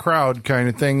from the crowd kind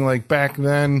of thing like back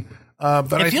then.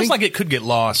 But it feels like it could get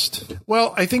lost.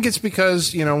 Well, I think it's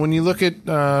because, when you look at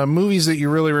movies that you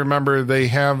really remember, they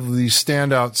have these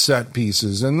standout set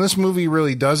pieces. And this movie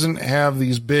really doesn't have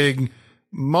these big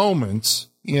moments,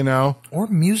 Or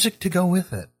music to go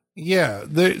with it. Yeah.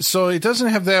 So it doesn't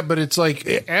have that, but it's like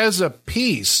as a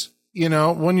piece.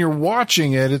 When you're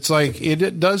watching it, it's like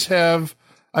it does have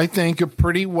I think, a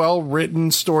pretty well written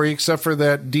story, except for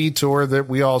that detour that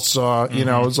we all saw. You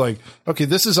know, it was like, okay,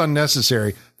 this is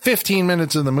unnecessary. 15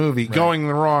 minutes of the movie going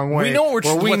the wrong way. We know what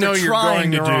you're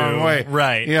trying to do. Wrong way.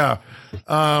 Right. Yeah.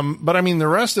 But I mean, the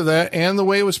rest of that and the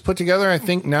way it was put together, I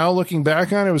think now looking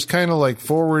back on it, was kind of like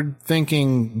forward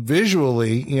thinking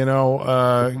visually, you know,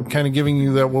 kind of giving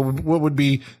you that what would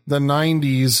be the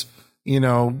 90s, you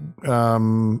know,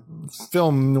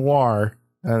 film noir.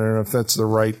 I don't know if that's the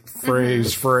right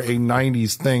phrase for a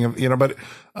 90s thing, you know, but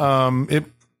it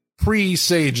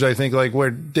presaged, I think, like where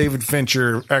David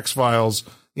Fincher, X-Files,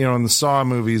 you know, in the Saw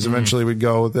movies eventually would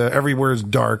go. Everywhere is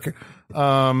dark.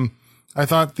 I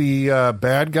thought the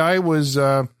bad guy was,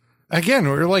 again,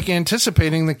 we're like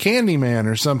anticipating the Candyman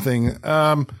or something.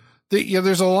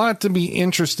 There's a lot to be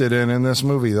interested in this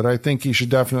movie that I think you should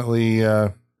definitely,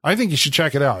 I think you should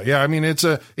check it out. Yeah, I mean,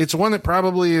 it's one that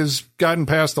probably has gotten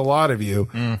past a lot of you.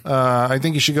 I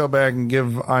think you should go back and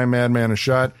give I, Madman a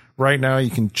shot. Right now, you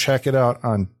can check it out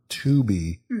on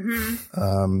Tubi.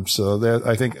 So that,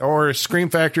 I think, or Scream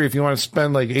Factory if you want to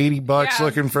spend like $80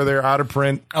 looking for their out of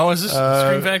print. Oh, is this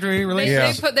Scream Factory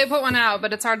release? They put one out,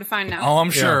 but it's hard to find now. Oh,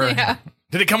 I'm sure. Yeah.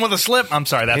 Did it come with a slip? I'm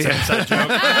sorry, that's an inside joke.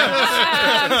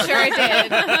 I'm sure it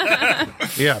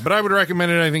did. Yeah, but I would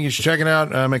recommend it. I think you should check it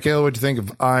out. Michaela, what'd you think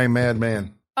of I,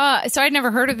 Madman? So I'd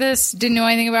never heard of this, didn't know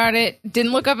anything about it,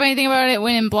 didn't look up anything about it,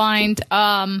 went in blind.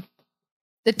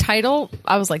 The title,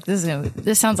 I was like,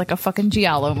 this sounds like a fucking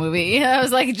Giallo movie. I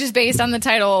was like, just based on the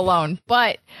title alone.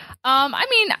 But, I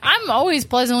mean, I'm always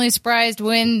pleasantly surprised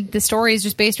when the story is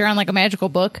just based around like a magical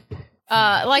book.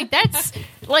 That's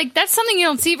something you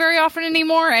don't see very often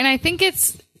anymore. And I think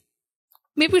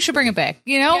maybe we should bring it back.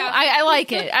 You know, yeah. I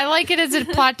like it. I like it as a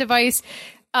plot device.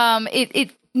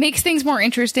 It makes things more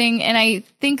interesting. And I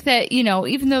think that, you know,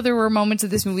 even though there were moments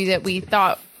of this movie that we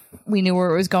thought we knew where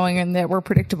it was going and that were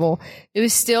predictable, it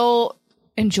was still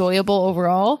enjoyable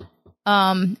overall.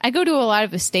 I go to a lot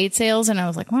of estate sales and I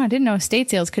was like, wow, I didn't know estate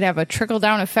sales could have a trickle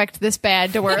down effect this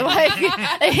bad to where like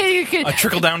you could, a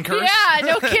trickle down curse. Yeah,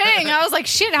 no kidding. I was like,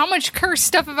 shit, how much cursed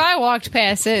stuff have I walked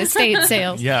past at estate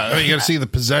sales? Yeah, I mean, you got to see The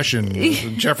Possession,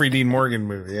 the Jeffrey Dean Morgan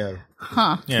movie. Yeah.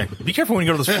 Huh. Yeah. Be careful when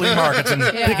you go to those flea markets and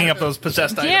picking up those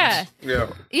possessed items.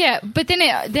 Yeah. But then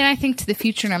I think to the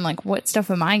future and I'm like, what stuff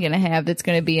am I going to have that's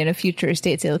going to be in a future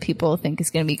estate sale that people think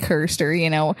is going to be cursed or, you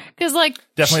know, because like.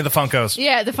 Definitely the Funkos.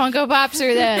 Yeah. The Funko Pops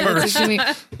are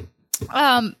that.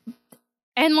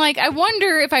 And like, I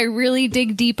wonder if I really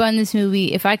dig deep on this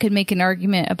movie, if I could make an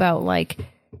argument about like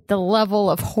the level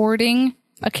of hoarding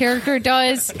a character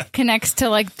does connects to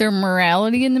like their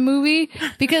morality in the movie.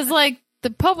 Because like, the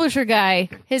publisher guy,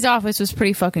 his office was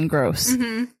pretty fucking gross.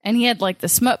 And he had like the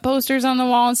smut posters on the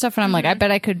wall and stuff. And I'm like, I bet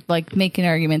I could like make an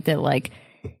argument that like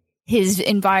his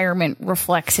environment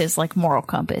reflects his like moral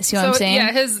compass. You know what I'm saying?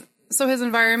 Yeah, his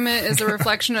environment is a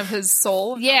reflection of his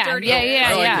soul. Yeah.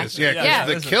 I like this. Yeah,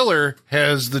 the killer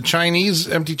has the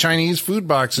empty Chinese food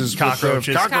boxes.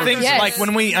 Cockroaches. Things like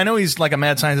I know he's like a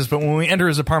mad scientist, but when we enter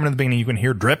his apartment at the beginning, you can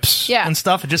hear drips and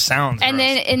stuff. It just sounds and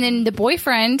gross. then the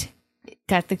boyfriend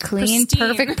got the clean,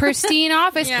 perfect, pristine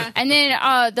office. And then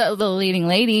the leading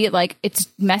lady, like, it's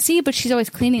messy, but she's always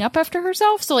cleaning up after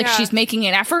herself. So, like, she's making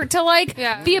an effort to, like,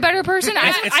 be a better person.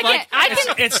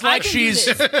 It's like she's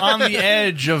on the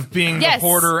edge of being the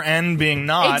hoarder and being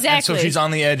not. Exactly. And so she's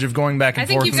on the edge of going back and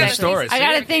forth in the stories. I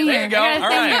got a thing here. There you go. All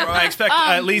right. Well, I expect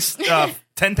at least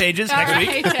 10 pages next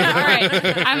week. All right.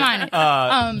 I'm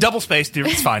on it. Double spaced, dude.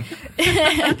 It's fine.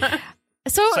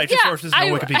 So sources,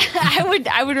 no Wikipedia.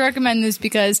 I would recommend this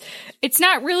because it's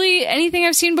not really anything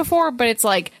I've seen before, but it's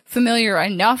like familiar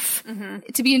enough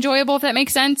to be enjoyable, if that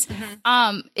makes sense.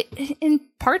 In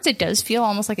parts, it does feel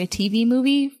almost like a TV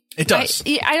movie. It does.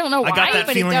 I don't know why, I got that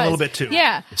but feeling it does. a little bit too.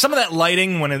 Yeah. Some of that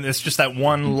lighting when it's just that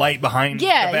one light behind the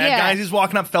bad guys he's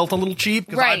walking up felt a little cheap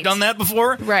because I've done that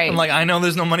before. Right. I'm like, I know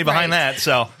there's no money behind that.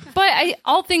 So, but I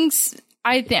think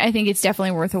it's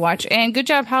definitely worth a watch. And good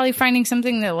job, Holly, finding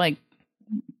something that like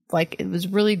it was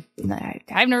really,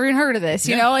 I've never even heard of this,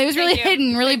 you know, it was really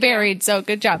hidden, really buried. So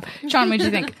good job. Sean, what did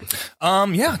you think?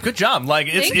 Yeah, good job. Like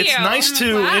it's nice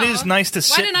to, it is nice to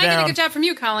sit down. Why didn't I get a good job from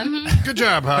you, Colin? Good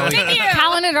job, Holly.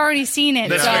 Colin had already seen it.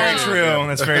 That's very true.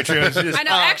 That's very true. I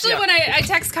know. Actually, when I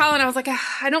text Colin, I was like,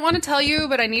 I don't want to tell you,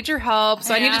 but I need your help.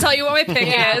 So I need to tell you what my pick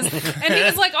is. And he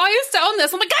was like, I used to own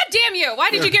this. I'm like, God damn you.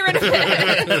 Why did you get rid of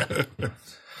it?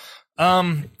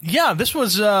 This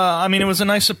was, it was a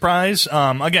nice surprise.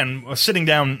 Again, sitting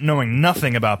down knowing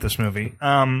nothing about this movie.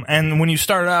 And when you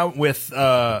start out with,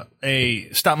 a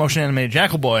stop motion animated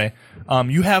Jackal Boy,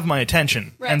 you have my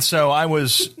attention. Right. And so I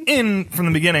was in from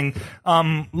the beginning.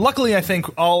 Luckily, I think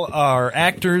all our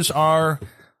actors are,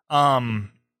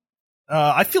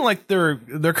 I feel like they're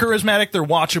charismatic, they're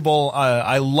watchable.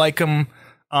 I like them.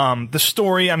 The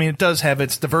story, I mean, it does have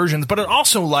its diversions, but it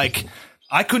also, like,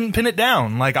 I couldn't pin it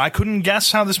down. Like, I couldn't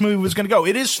guess how this movie was going to go.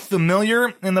 It is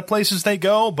familiar in the places they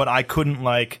go, but I couldn't,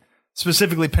 like,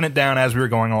 specifically pin it down as we were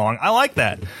going along. I like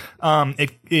that.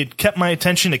 It kept my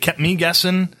attention. It kept me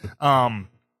guessing.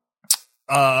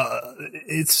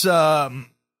 It's how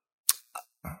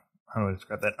do I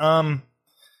describe that?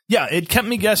 Yeah, it kept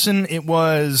me guessing.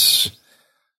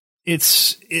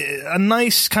 It's a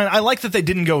nice kind of, I like that they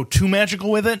didn't go too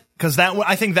magical with it, because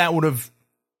I think that would have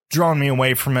drawn me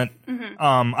away from it.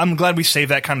 I'm glad we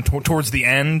saved that kind of towards the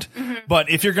end. But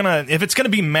if it's gonna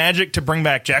be magic to bring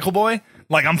back Jackal Boy,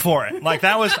 like, I'm for it. Like,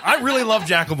 I really love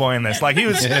Jackal Boy in this. Like,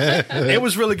 it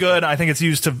was really good. I think it's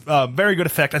used to very good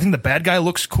effect. I think the bad guy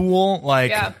looks cool.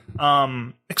 Like,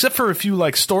 except for a few,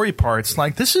 like, story parts.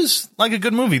 Like, this is, like, a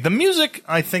good movie. The music,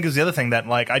 I think, is the other thing that,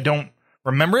 like, I don't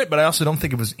remember it, but I also don't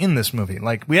think it was in this movie.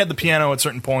 Like, we had the piano at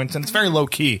certain points, and it's very low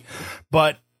key.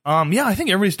 But, yeah, I think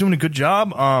everybody's doing a good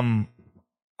job.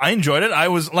 I enjoyed it. I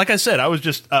was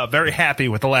just very happy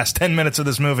with the last 10 minutes of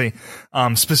this movie,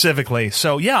 specifically.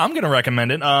 So, yeah, I'm going to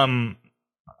recommend it. I'm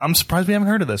surprised we haven't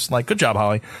heard of this. Like, good job,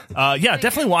 Holly. Yeah,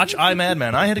 definitely watch I,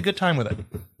 Madman. I had a good time with it.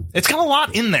 It's got a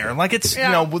lot in there. Like, it's, you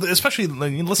know, especially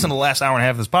when you listen to the last hour and a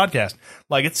half of this podcast,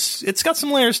 like, it's got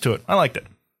some layers to it. I liked it.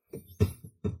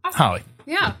 Awesome. Holly.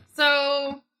 Yeah.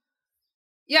 So,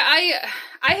 yeah,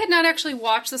 I had not actually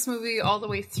watched this movie all the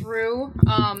way through.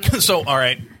 So, all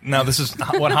right, now this is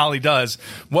what Holly does.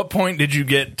 What point did you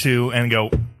get to and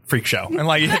go, freak show? And,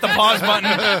 like, you hit the pause button,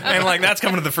 and, like, that's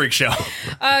coming to the freak show.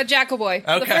 Jackal Boy.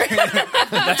 Okay.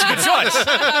 That's a good choice.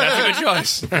 That's a good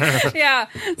choice. Yeah.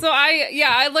 So,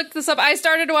 I looked this up. I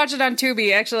started to watch it on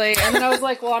Tubi, actually, and then I was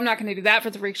like, well, I'm not going to do that for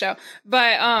the freak show.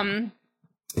 But,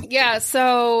 yeah,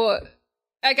 so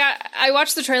I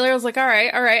watched the trailer. I was like, all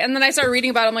right. And then I started reading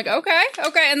about it. I'm like,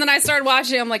 okay. And then I started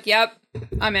watching it. I'm like, yep,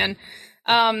 I'm in.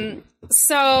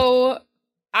 So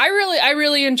I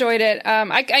really enjoyed it.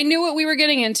 I knew what we were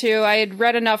getting into. I had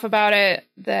read enough about it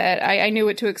that I knew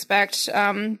what to expect.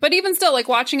 But even still, like,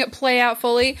 watching it play out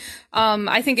fully,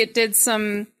 I think it did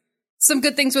some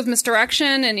good things with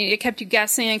misdirection, and it kept you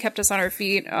guessing and kept us on our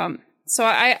feet. So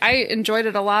I enjoyed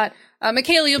it a lot.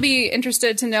 Michaela, you'll be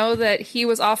interested to know that he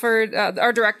was offered,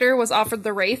 our director was offered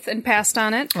The Wraith and passed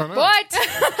on it. Oh, no. What?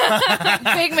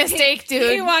 Big mistake,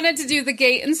 dude. He wanted to do The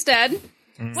Gate instead.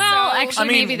 Well, actually,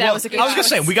 maybe that was a good choice. I was going to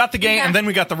say, we got The Gate and then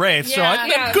we got The Wraith, so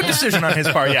good decision on his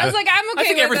part, yeah. I was like, I'm okay with it. I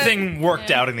think everything worked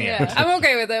out in the end. I'm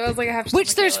okay with it. I was like, I have to.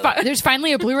 Which there's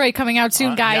finally a Blu-ray coming out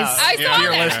soon, guys. I saw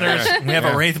dear listeners, we have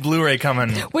a Wraith Blu-ray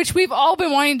coming. Which we've all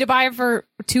been wanting to buy for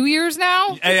 2 years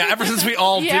now. Yeah, ever since we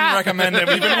all didn't recommend it,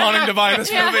 we've been wanting to buy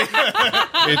this movie.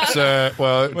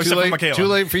 It's too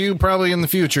late for you probably in the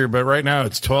future, but right now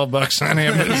it's $12 on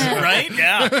Amazon. Right?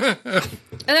 Yeah.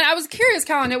 And then I was curious,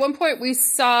 Colin, at one point we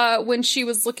saw when she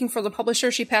was looking for the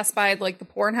publisher, she passed by, like, the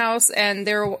porn house, and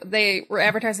they were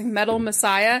advertising Metal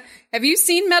Messiah. Have you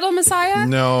seen Metal Messiah?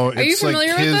 No. Are you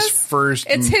familiar with this?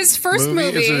 It's his first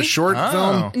movie. Is it a short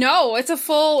film? No, it's a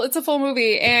full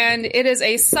movie, and it is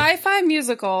a sci-fi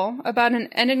musical about an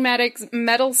enigmatic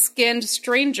metal-skinned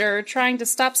stranger trying to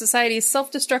stop society's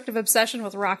self-destructive obsession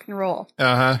with rock and roll.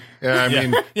 Yeah, I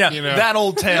mean, you know. That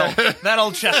old tale, that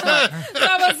old chestnut. So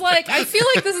I was like, I feel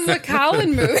like this is a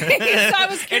Colin movie. So I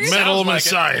was curious. Metal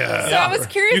Messiah. So I was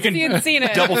curious if you'd seen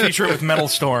it. Double feature it with Metal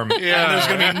Storm. Yeah. And there's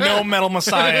going to be no Metal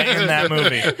Messiah in that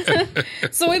movie.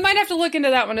 So we might have to look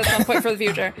into that one at some point for the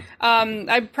future.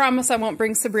 I promise I won't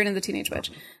bring Sabrina the Teenage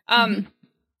Witch.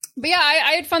 But yeah,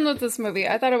 I had fun with this movie.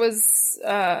 I thought it was,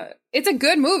 it's a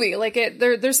good movie. Like,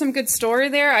 there's some good story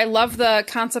there. I love the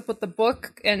concept with the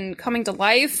book and coming to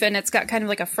life, and it's got kind of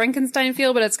like a Frankenstein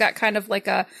feel, but it's got kind of like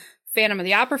a Phantom of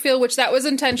the Opera feel, which that was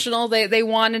intentional. They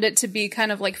wanted it to be kind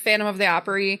of like Phantom of the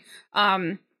Opera-y.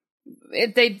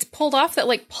 They pulled off that,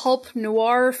 like, pulp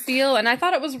noir feel, and I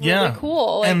thought it was really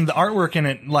cool. Like, and the artwork in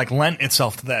it, like, lent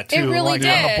itself to that too. It really like, did.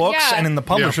 On the books and in the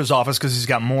publisher's office, because he's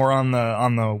got more on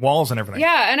the walls and everything.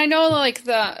 Yeah, and I know, like,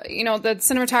 the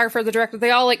cinematographer, the director,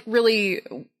 they all, like, really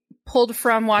pulled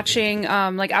from watching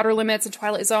like Outer Limits and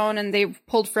Twilight Zone, and they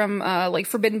pulled from like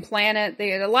Forbidden Planet. They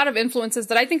had a lot of influences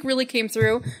that I think really came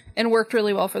through and worked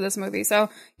really well for this movie. So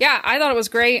yeah, I thought it was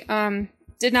great.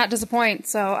 Did not disappoint.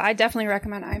 So I definitely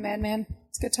recommend I, Madman.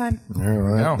 It's a good time.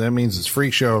 Well, that means it's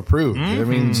Freak Show approved. That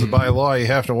means by law you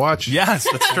have to watch it. Yes,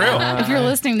 that's true. If you're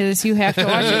listening to this, you have to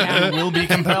watch it now. You will be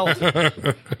compelled.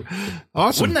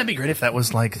 Awesome. Wouldn't that be great if that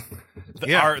was like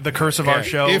the curse of our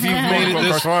show. If you've made it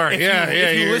this far, if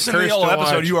you listen to the whole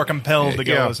episode, you are compelled to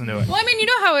go listen to it. Well, I mean, you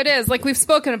know how it is. Like, we've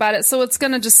spoken about it, so it's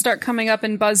going to just start coming up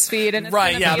in BuzzFeed. And it's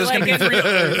there's going to be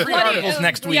three articles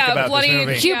next week about this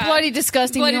movie. Cute, bloody,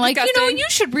 disgusting. Bloody, like, disgusting. You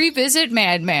should revisit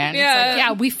Mad Men. Yeah.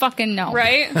 Like, we fucking know.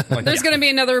 Right? There's going to be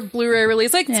another Blu-ray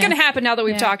release. Like, it's going to happen now that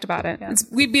we've talked about it. Yeah.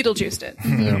 We Beetlejuiced it.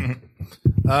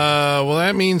 Well,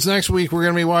 that means next week we're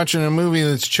going to be watching a movie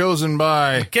that's chosen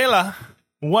by... Kayla,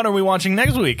 what are we watching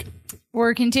next week?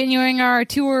 We're continuing our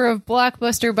tour of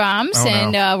blockbuster bombs,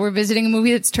 we're visiting a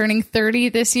movie that's turning 30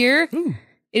 this year. Ooh.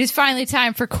 It is finally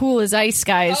time for Cool as Ice,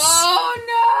 guys.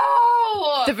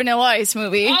 Oh, no! The Vanilla Ice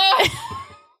movie. Oh.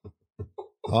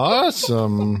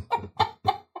 Awesome.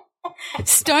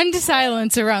 Stunned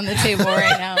silence around the table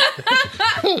right now.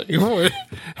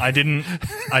 I didn't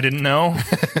know.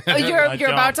 You're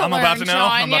about to learn. I'm about to know.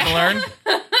 Sean, I'm about to learn.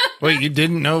 Wait, you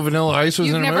didn't know Vanilla Ice was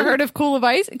in a movie? You've never heard of Cool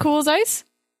as Ice?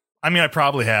 I mean, I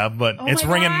probably have, but it's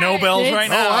ringing no bells right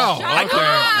now. Oh, wow.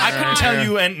 I couldn't tell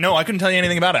you, I couldn't tell you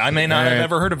anything about it. I may not have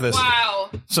ever heard of this. Wow.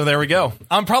 So there we go.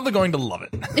 I'm probably going to love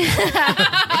it.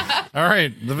 All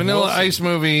right, the Vanilla Ice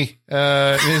movie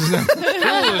is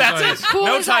That's it. Cool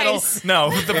no as title. Ice. No,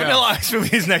 the Vanilla Ice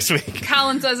movie is next week.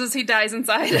 Colin says as he dies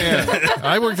inside.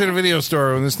 I worked at a video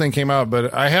store when this thing came out,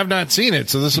 but I have not seen it,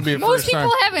 so this will be a Most first time.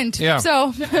 Most people haven't. Yeah. So,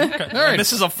 all right.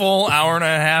 This is a full hour and a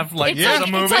half. Like, it's a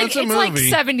movie. It's like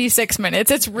 76 minutes.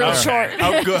 It's real short.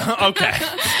 Oh, good. Okay.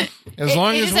 As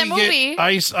long as we get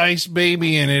Ice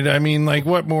Baby in it, I mean, like,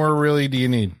 what more really do you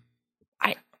need?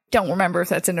 Don't remember if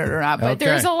that's in it or not, but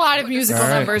there's a lot of musical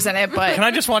numbers in it. But can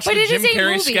I just watch the Jim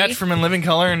Carrey sketch from In Living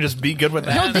Color and just be good with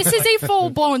that? No, this is a full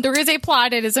blown. There is a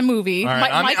plot. It is a movie.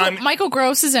 Right, Michael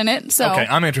Gross is in it. So okay,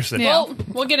 I'm interested. Yeah.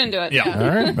 We'll get into it. Yeah. All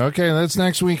right. Okay, that's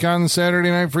next week on the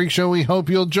Saturday Night Freak Show. We hope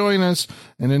you'll join us.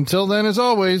 And until then, as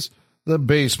always, the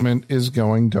basement is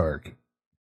going dark.